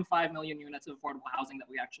 1.5 million units of affordable housing that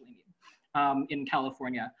we actually need in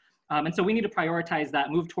California. And so we need to prioritize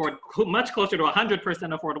that, move toward much closer to 100%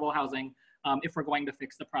 affordable housing if we're going to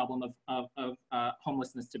fix the problem of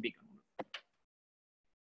homelessness to begin with.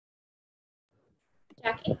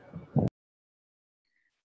 Jackie?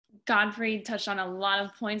 Godfrey touched on a lot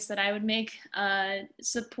of points that I would make.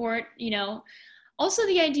 Support, also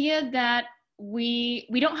the idea that we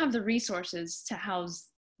don't have the resources to house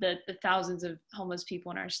the thousands of homeless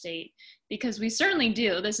people in our state, because we certainly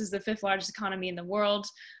do. This is the 5th largest economy in the world.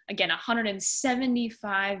 Again,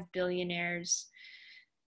 175 billionaires.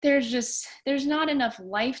 There's not enough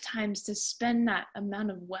lifetimes to spend that amount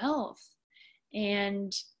of wealth.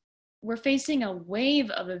 And we're facing a wave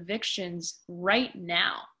of evictions right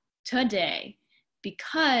now, today,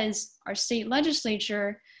 because our state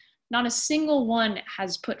legislature, not a single one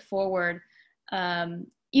has put forward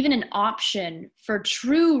even an option for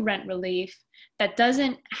true rent relief that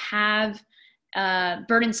doesn't have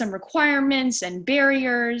burdensome requirements and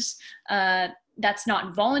barriers. That's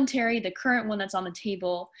not voluntary. The current one that's on the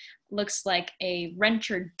table looks like a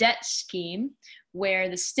renter debt scheme where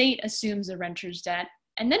the state assumes the renter's debt,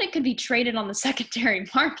 and then it could be traded on the secondary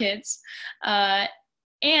markets.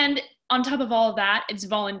 And on top of all of that, it's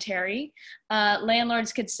voluntary.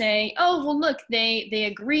 Landlords could say, oh, well, look, they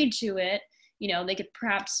agreed to it. They could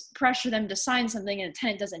perhaps pressure them to sign something and the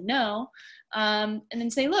tenant doesn't know. And then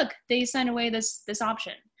say, look, they signed away this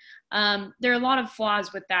option. There are a lot of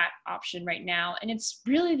flaws with that option right now, and it's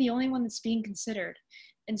really the only one that's being considered.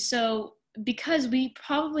 And so because we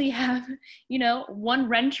probably have, one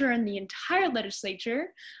renter in the entire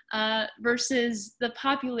legislature versus the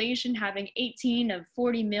population having 18 of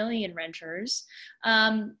 40 million renters,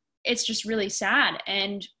 it's just really sad.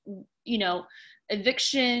 And,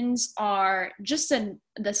 evictions are just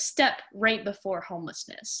the step right before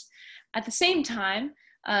homelessness. At the same time,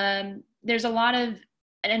 there's a lot of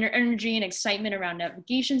energy and excitement around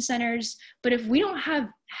navigation centers, but if we don't have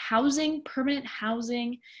housing, permanent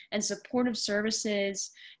housing, and supportive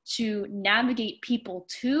services to navigate people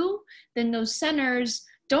to, then those centers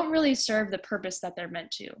don't really serve the purpose that they're meant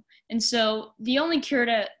to. And so the only cure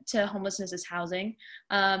to homelessness is housing.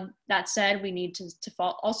 That said, we need to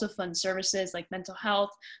also fund services like mental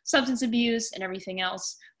health, substance abuse, and everything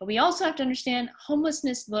else. But we also have to understand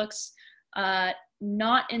homelessness looks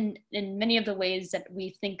not in many of the ways that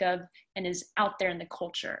we think of and is out there in the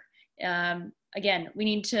culture. Again, we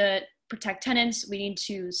need to protect tenants. We need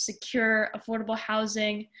to secure affordable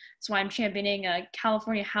housing. That's why I'm championing a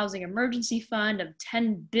California Housing Emergency Fund of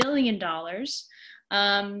 $10 billion.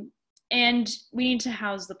 And we need to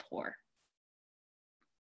house the poor.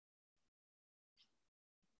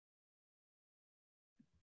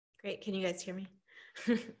 Great, can you guys hear me?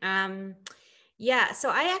 Yeah, so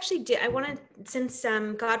I actually did, since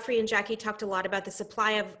Godfrey and Jackie talked a lot about the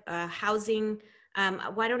supply of housing,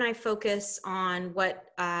 why don't I focus on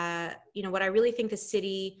what I really think the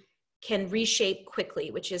city can reshape quickly,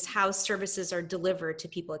 which is how services are delivered to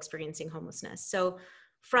people experiencing homelessness. So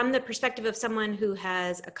from the perspective of someone who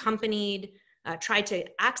has accompanied, tried to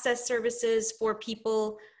access services for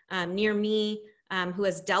people near me, who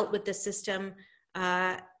has dealt with the system,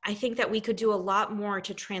 I think that we could do a lot more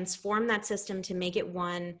to transform that system to make it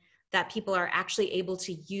one that people are actually able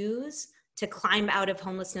to use to climb out of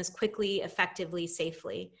homelessness quickly, effectively,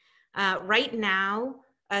 safely. Right now,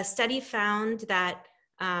 a study found that,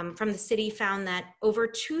 from the city found that over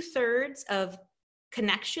 2/3 of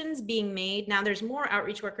connections being made, now there's more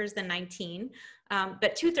outreach workers than 19,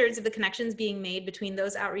 but 2/3 of the connections being made between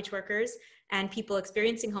those outreach workers and people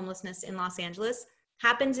experiencing homelessness in Los Angeles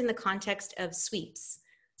happens in the context of sweeps.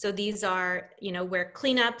 So these are, where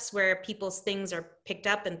cleanups, where people's things are picked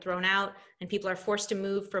up and thrown out, and people are forced to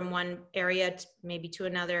move from one area maybe to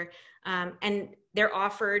another, and they're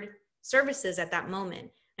offered services at that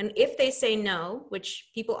moment. And if they say no, which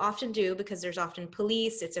people often do because there's often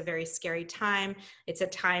police, it's a very scary time. It's a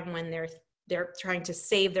time when they're trying to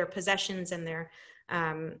save their possessions and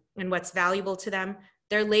and what's valuable to them.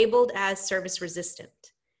 They're labeled as service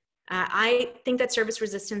resistant. I think that service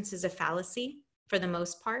resistance is a fallacy for the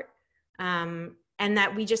most part, and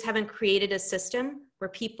that we just haven't created a system where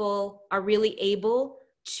people are really able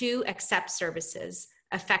to accept services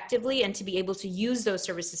effectively and to be able to use those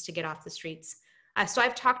services to get off the streets. So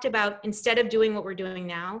I've talked about, instead of doing what we're doing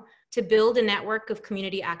now, to build a network of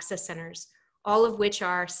community access centers, all of which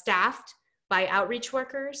are staffed by outreach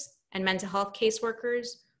workers and mental health caseworkers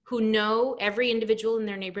who know every individual in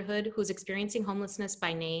their neighborhood who's experiencing homelessness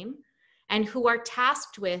by name, and who are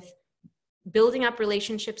tasked with building up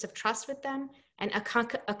relationships of trust with them and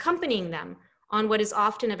accompanying them on what is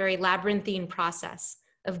often a very labyrinthine process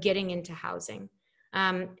of getting into housing.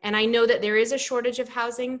 And I know that there is a shortage of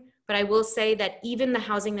housing, but I will say that even the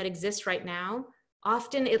housing that exists right now,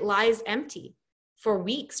 often it lies empty for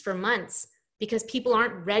weeks, for months, because people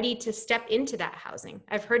aren't ready to step into that housing.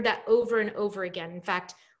 I've heard that over and over again. In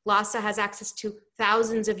fact, LAHSA has access to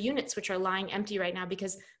thousands of units which are lying empty right now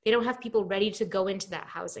because they don't have people ready to go into that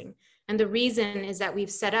housing. And the reason is that we've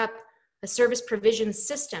set up a service provision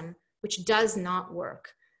system which does not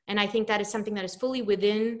work. And I think that is something that is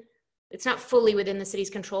it's not fully within the city's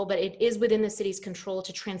control, but it is within the city's control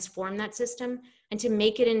to transform that system and to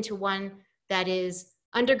make it into one that is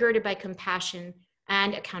undergirded by compassion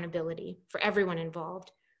and accountability for everyone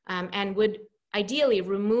involved, and would ideally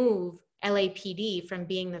remove LAPD from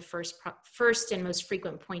being the first and most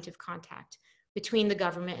frequent point of contact between the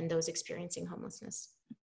government and those experiencing homelessness.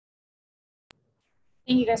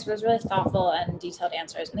 Thank you guys for those really thoughtful and detailed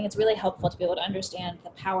answers. I think it's really helpful to be able to understand the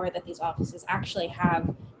power that these offices actually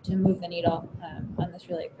have to move the needle on this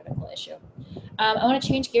really critical issue. I want to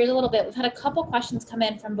change gears a little bit. We've had a couple questions come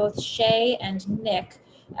in from both Shay and Nick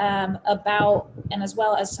about, and as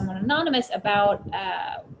well as someone anonymous, about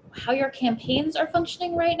how your campaigns are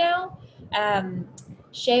functioning right now.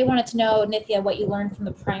 Shay wanted to know, Nithya, what you learned from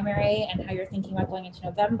the primary and how you're thinking about going into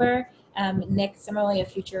November. Nick, similarly, a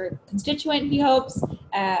future constituent, he hopes,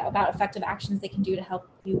 about effective actions they can do to help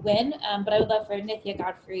you win. But I would love for Nithya,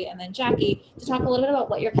 Godfrey, and then Jackie to talk a little bit about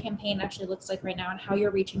what your campaign actually looks like right now and how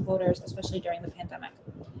you're reaching voters, especially during the pandemic,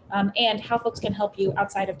 and how folks can help you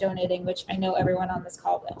outside of donating, which I know everyone on this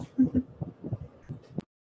call will.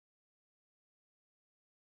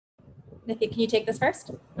 Nithya, can you take this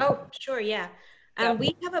first? Oh, sure, yeah.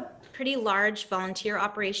 We have a pretty large volunteer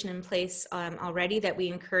operation in place already that we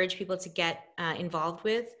encourage people to get involved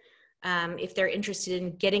with if they're interested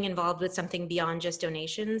in getting involved with something beyond just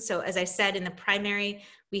donations. So as I said, in the primary,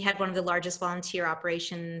 we had one of the largest volunteer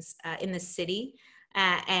operations in the city.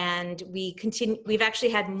 And we've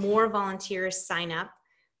actually had more volunteers sign up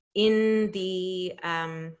in the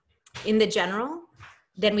general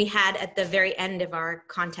than we had at the very end of our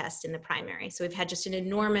contest in the primary. So we've had just an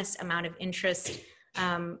enormous amount of interest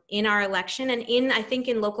in our election and I think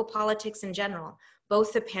in local politics in general.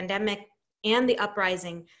 Both the pandemic and the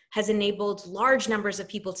uprising has enabled large numbers of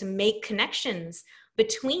people to make connections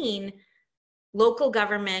between local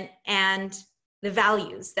government and the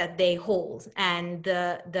values that they hold and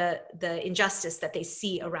the injustice that they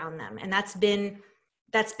see around them. And that's been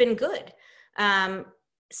good.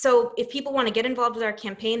 So if people want to get involved with our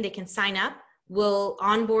campaign, they can sign up. We'll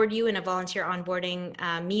onboard you in a volunteer onboarding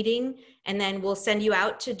meeting, and then we'll send you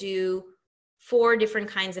out to do 4 different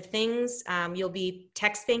kinds of things. You'll be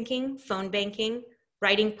text banking, phone banking,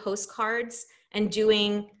 writing postcards, and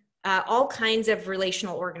doing all kinds of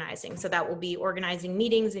relational organizing. So that will be organizing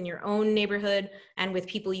meetings in your own neighborhood and with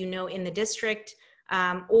people you know in the district.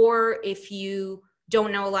 Or if you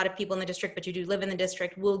don't know a lot of people in the district, but you do live in the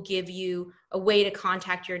district, we'll give you a way to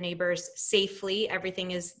contact your neighbors safely.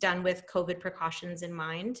 Everything is done with COVID precautions in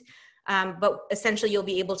mind. But essentially you'll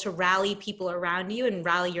be able to rally people around you and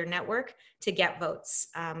rally your network to get votes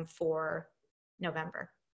for November.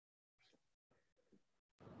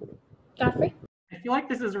 Godfrey? I feel like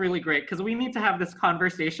this is really great because we need to have this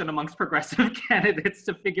conversation amongst progressive candidates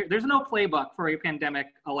to figure, there's no playbook for a pandemic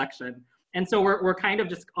election. And so we're kind of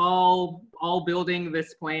just all building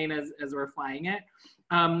this plane as we're flying it.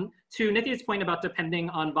 To Nithya's point about depending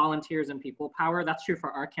on volunteers and people power, that's true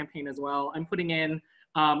for our campaign as well. I'm putting in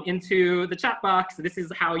into the chat box, this is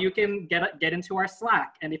how you can get into our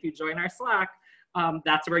Slack. And if you join our Slack,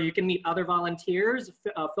 that's where you can meet other volunteers,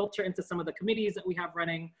 filter into some of the committees that we have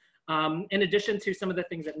running. In addition to some of the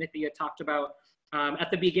things that Nithya talked about at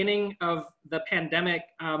the beginning of the pandemic,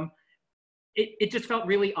 it just felt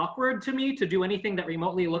really awkward to me to do anything that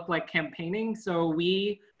remotely looked like campaigning. So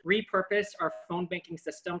we repurposed our phone banking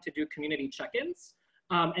system to do community check-ins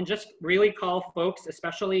and just really call folks,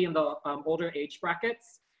 especially in the older age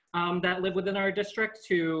brackets that live within our district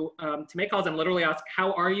to make calls and literally ask,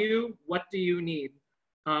 how are you? What do you need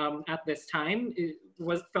at this time? It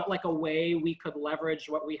felt like a way we could leverage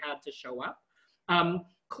what we had to show up.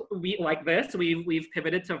 We've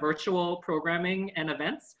pivoted to virtual programming and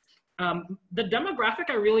events. The demographic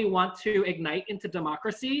I really want to ignite into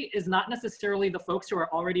democracy is not necessarily the folks who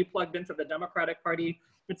are already plugged into the Democratic Party,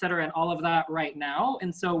 et cetera, and all of that right now.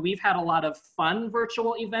 And so we've had a lot of fun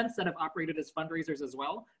virtual events that have operated as fundraisers as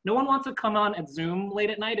well. No one wants to come on at Zoom late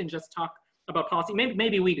at night and just talk about policy.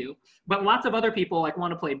 Maybe we do, but lots of other people like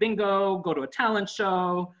want to play bingo, go to a talent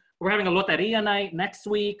show. We're having a Loteria night next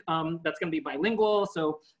week that's going to be bilingual.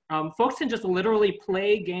 So folks can just literally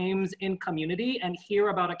play games in community and hear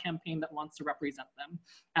about a campaign that wants to represent them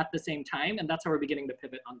at the same time. And that's how we're beginning to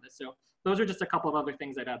pivot on this. So those are just a couple of other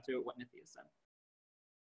things I'd add to what Nithya said.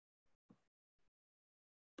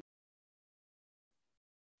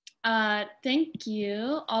 Thank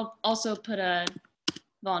you. I'll also put a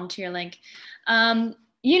volunteer link.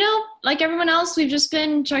 You know, like everyone else, we've just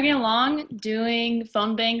been chugging along, doing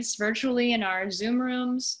phone banks virtually in our Zoom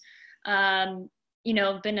rooms. You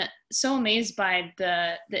know, been so amazed by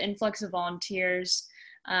the influx of volunteers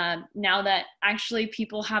now that actually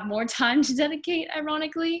people have more time to dedicate,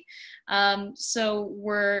 ironically. So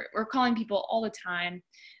we're calling people all the time.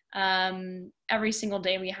 Every single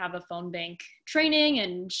day we have a phone bank training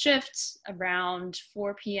and shift around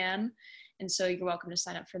 4 p.m. And so you're welcome to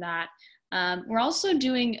sign up for that. We're also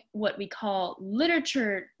doing what we call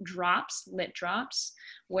literature drops, lit drops,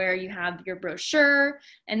 where you have your brochure.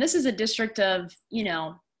 And this is a district of, you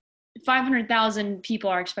know, 500,000 people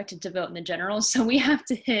are expected to vote in the general. So we have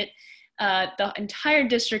to hit the entire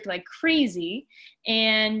district like crazy.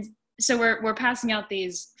 And so we're passing out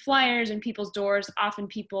these flyers in people's doors. Often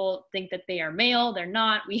people think that they are mail. They're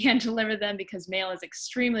not. We hand deliver them because mail is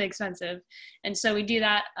extremely expensive. And so we do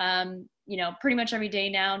that, you know, pretty much every day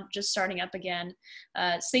now, just starting up again,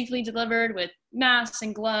 safely delivered with masks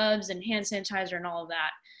and gloves and hand sanitizer and all of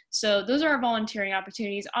that. So those are our volunteering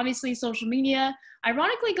opportunities. Obviously, social media,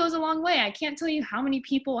 ironically, goes a long way. I can't tell you how many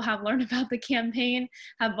people have learned about the campaign,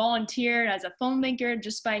 have volunteered as a phone banker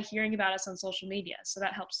just by hearing about us on social media. So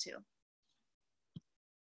that helps too.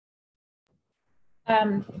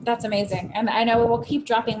 That's amazing. And I know we'll keep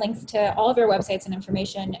dropping links to all of your websites and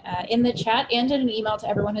information in the chat and in an email to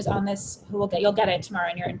everyone who's on this, you'll get it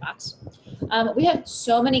tomorrow in your inbox. We have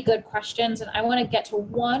so many good questions, and I want to get to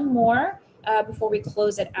one more before we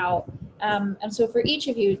close it out. And so for each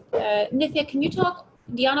of you, Nithya, can you talk?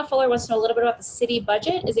 Deanna Fuller wants to know a little bit about the city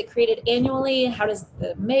budget. Is it created annually? How does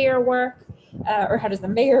the mayor work? Or how does the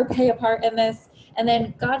mayor play a part in this? And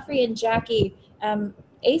then Godfrey and Jackie,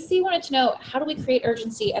 AC wanted to know, how do we create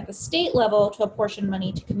urgency at the state level to apportion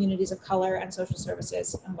money to communities of color and social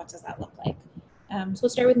services, and what does that look like? So we'll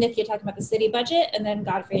start with Nithya talking about the city budget, and then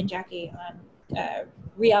Godfrey and Jackie on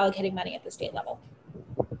reallocating money at the state level.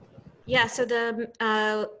 Yeah, so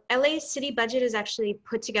the LA city budget is actually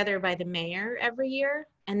put together by the mayor every year,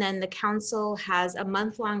 and then the council has a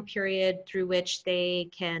month-long period through which they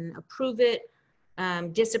can approve it,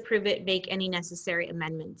 disapprove it, make any necessary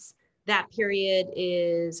amendments. That period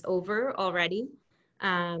is over already,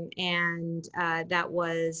 and that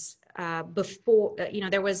was before, you know,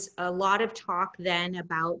 there was a lot of talk then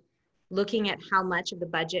about looking at how much of the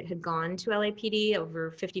budget had gone to LAPD.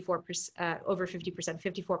 Over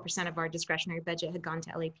 54% of our discretionary budget had gone to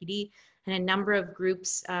LAPD, and a number of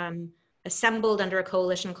groups assembled under a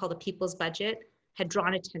coalition called the People's Budget had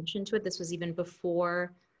drawn attention to it. This was even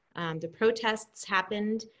before the protests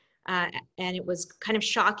happened. And it was kind of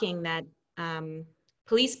shocking that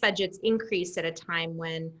police budgets increased at a time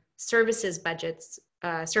when services budgets,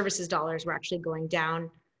 services dollars were actually going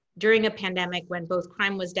down during a pandemic when both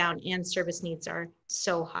crime was down and service needs are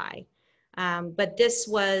so high. But this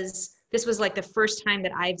was like the first time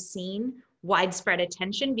that I've seen widespread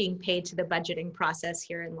attention being paid to the budgeting process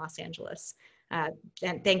here in Los Angeles.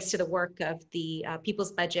 And thanks to the work of the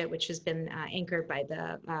People's Budget, which has been anchored by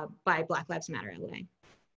by Black Lives Matter LA.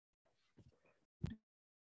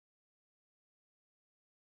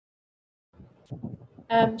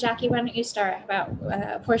 Jackie, why don't you start about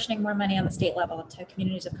apportioning more money on the state level to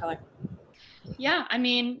communities of color? Yeah, I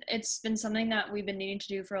mean, it's been something that we've been needing to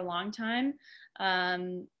do for a long time.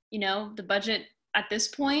 You know, the budget at this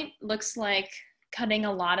point looks like cutting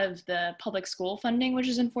a lot of the public school funding, which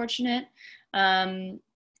is unfortunate. And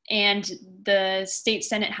the state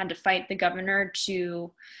Senate had to fight the governor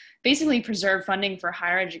to basically preserve funding for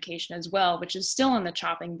higher education as well, which is still on the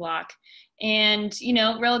chopping block. And, you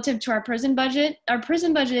know, relative to our prison budget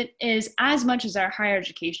is as much as our higher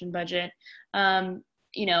education budget.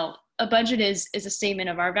 You know, a budget is a statement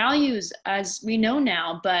of our values, as we know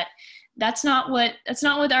now, but that's not what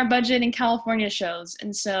our budget in California shows.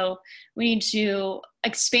 And so we need to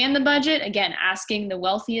expand the budget, again, asking the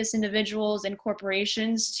wealthiest individuals and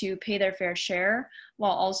corporations to pay their fair share,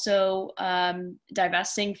 while also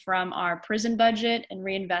divesting from our prison budget and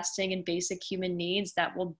reinvesting in basic human needs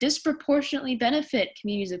that will disproportionately benefit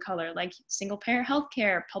communities of color, like single-payer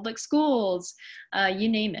healthcare, public schools, you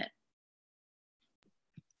name it.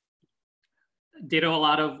 Ditto a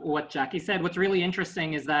lot of what Jackie said. What's really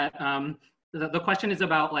interesting is that the question is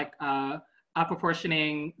about like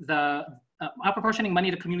apportioning money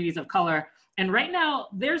to communities of color. And right now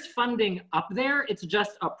there's funding up there. It's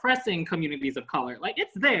just oppressing communities of color. Like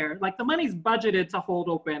it's there, like the money's budgeted to hold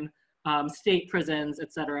open state prisons,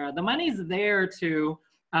 et cetera. The money's there to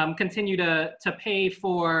continue to pay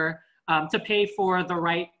for the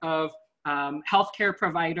right of healthcare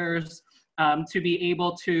providers to be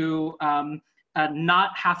able to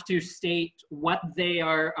not have to state what they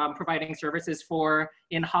are providing services for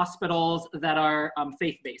in hospitals that are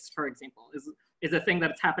faith-based, for example, is a thing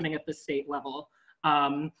that's happening at the state level.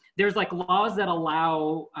 There's like laws that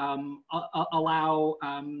allow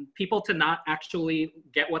people to not actually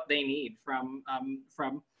get what they need from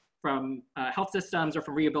health systems or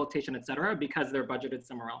from rehabilitation, et cetera, because they're budgeted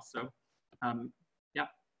somewhere else. So yeah,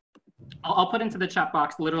 I'll put into the chat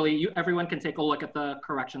box, literally everyone can take a look at the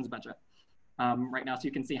corrections budget right now, so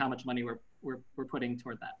you can see how much money we're putting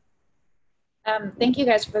toward that. Thank you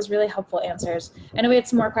guys for those really helpful answers. I know we had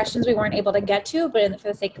some more questions we weren't able to get to, but for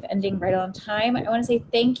the sake of ending right on time, I want to say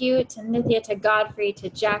thank you to Nithya, to Godfrey,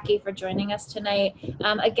 to Jackie for joining us tonight.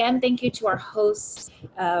 Again, thank you to our hosts,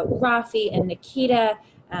 Rafi and Nikitha.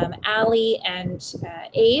 Allie and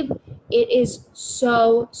Abe, it is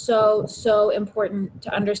so, so, so important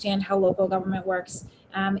to understand how local government works.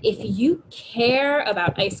 If you care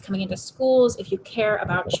about ICE coming into schools, if you care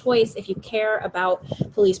about choice, if you care about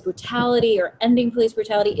police brutality or ending police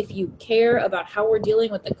brutality, if you care about how we're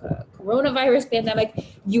dealing with the coronavirus pandemic,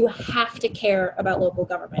 you have to care about local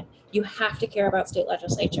government. You have to care about state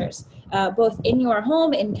legislatures, both in your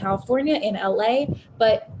home, in California, in LA,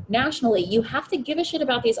 but nationally. You have to give a shit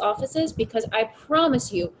about these offices, because I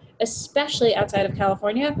promise you, especially outside of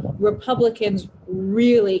California, Republicans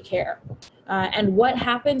really care. And what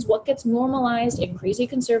happens, what gets normalized in crazy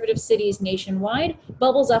conservative cities nationwide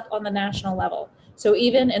bubbles up on the national level. So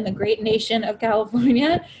even in the great nation of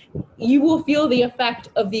California, you will feel the effect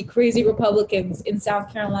of the crazy Republicans in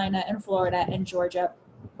South Carolina and Florida and Georgia,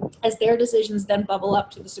 as their decisions then bubble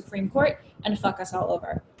up to the Supreme Court and fuck us all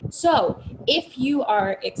over. So if you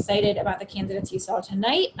are excited about the candidates you saw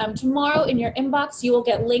tonight, tomorrow in your inbox, you will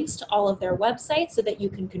get links to all of their websites so that you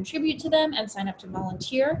can contribute to them and sign up to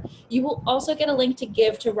volunteer. You will also get a link to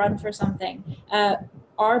give to run for something.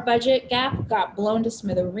 Our budget gap got blown to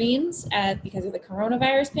smithereens because of the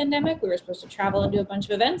coronavirus pandemic. We were supposed to travel and do a bunch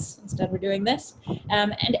of events. Instead, we're doing this.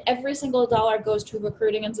 And every single dollar goes to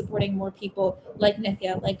recruiting and supporting more people like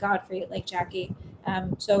Nithya, like Godfrey, like Jackie.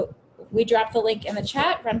 So we dropped the link in the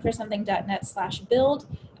chat, runforsomething.net/build.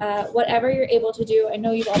 Whatever you're able to do, I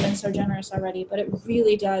know you've all been so generous already, but it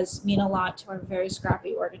really does mean a lot to our very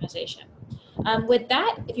scrappy organization. With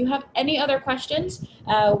that, if you have any other questions,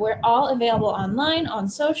 we're all available online, on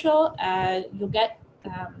social. You'll get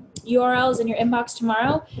URLs in your inbox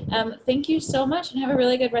tomorrow. Thank you so much, and have a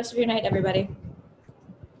really good rest of your night, everybody.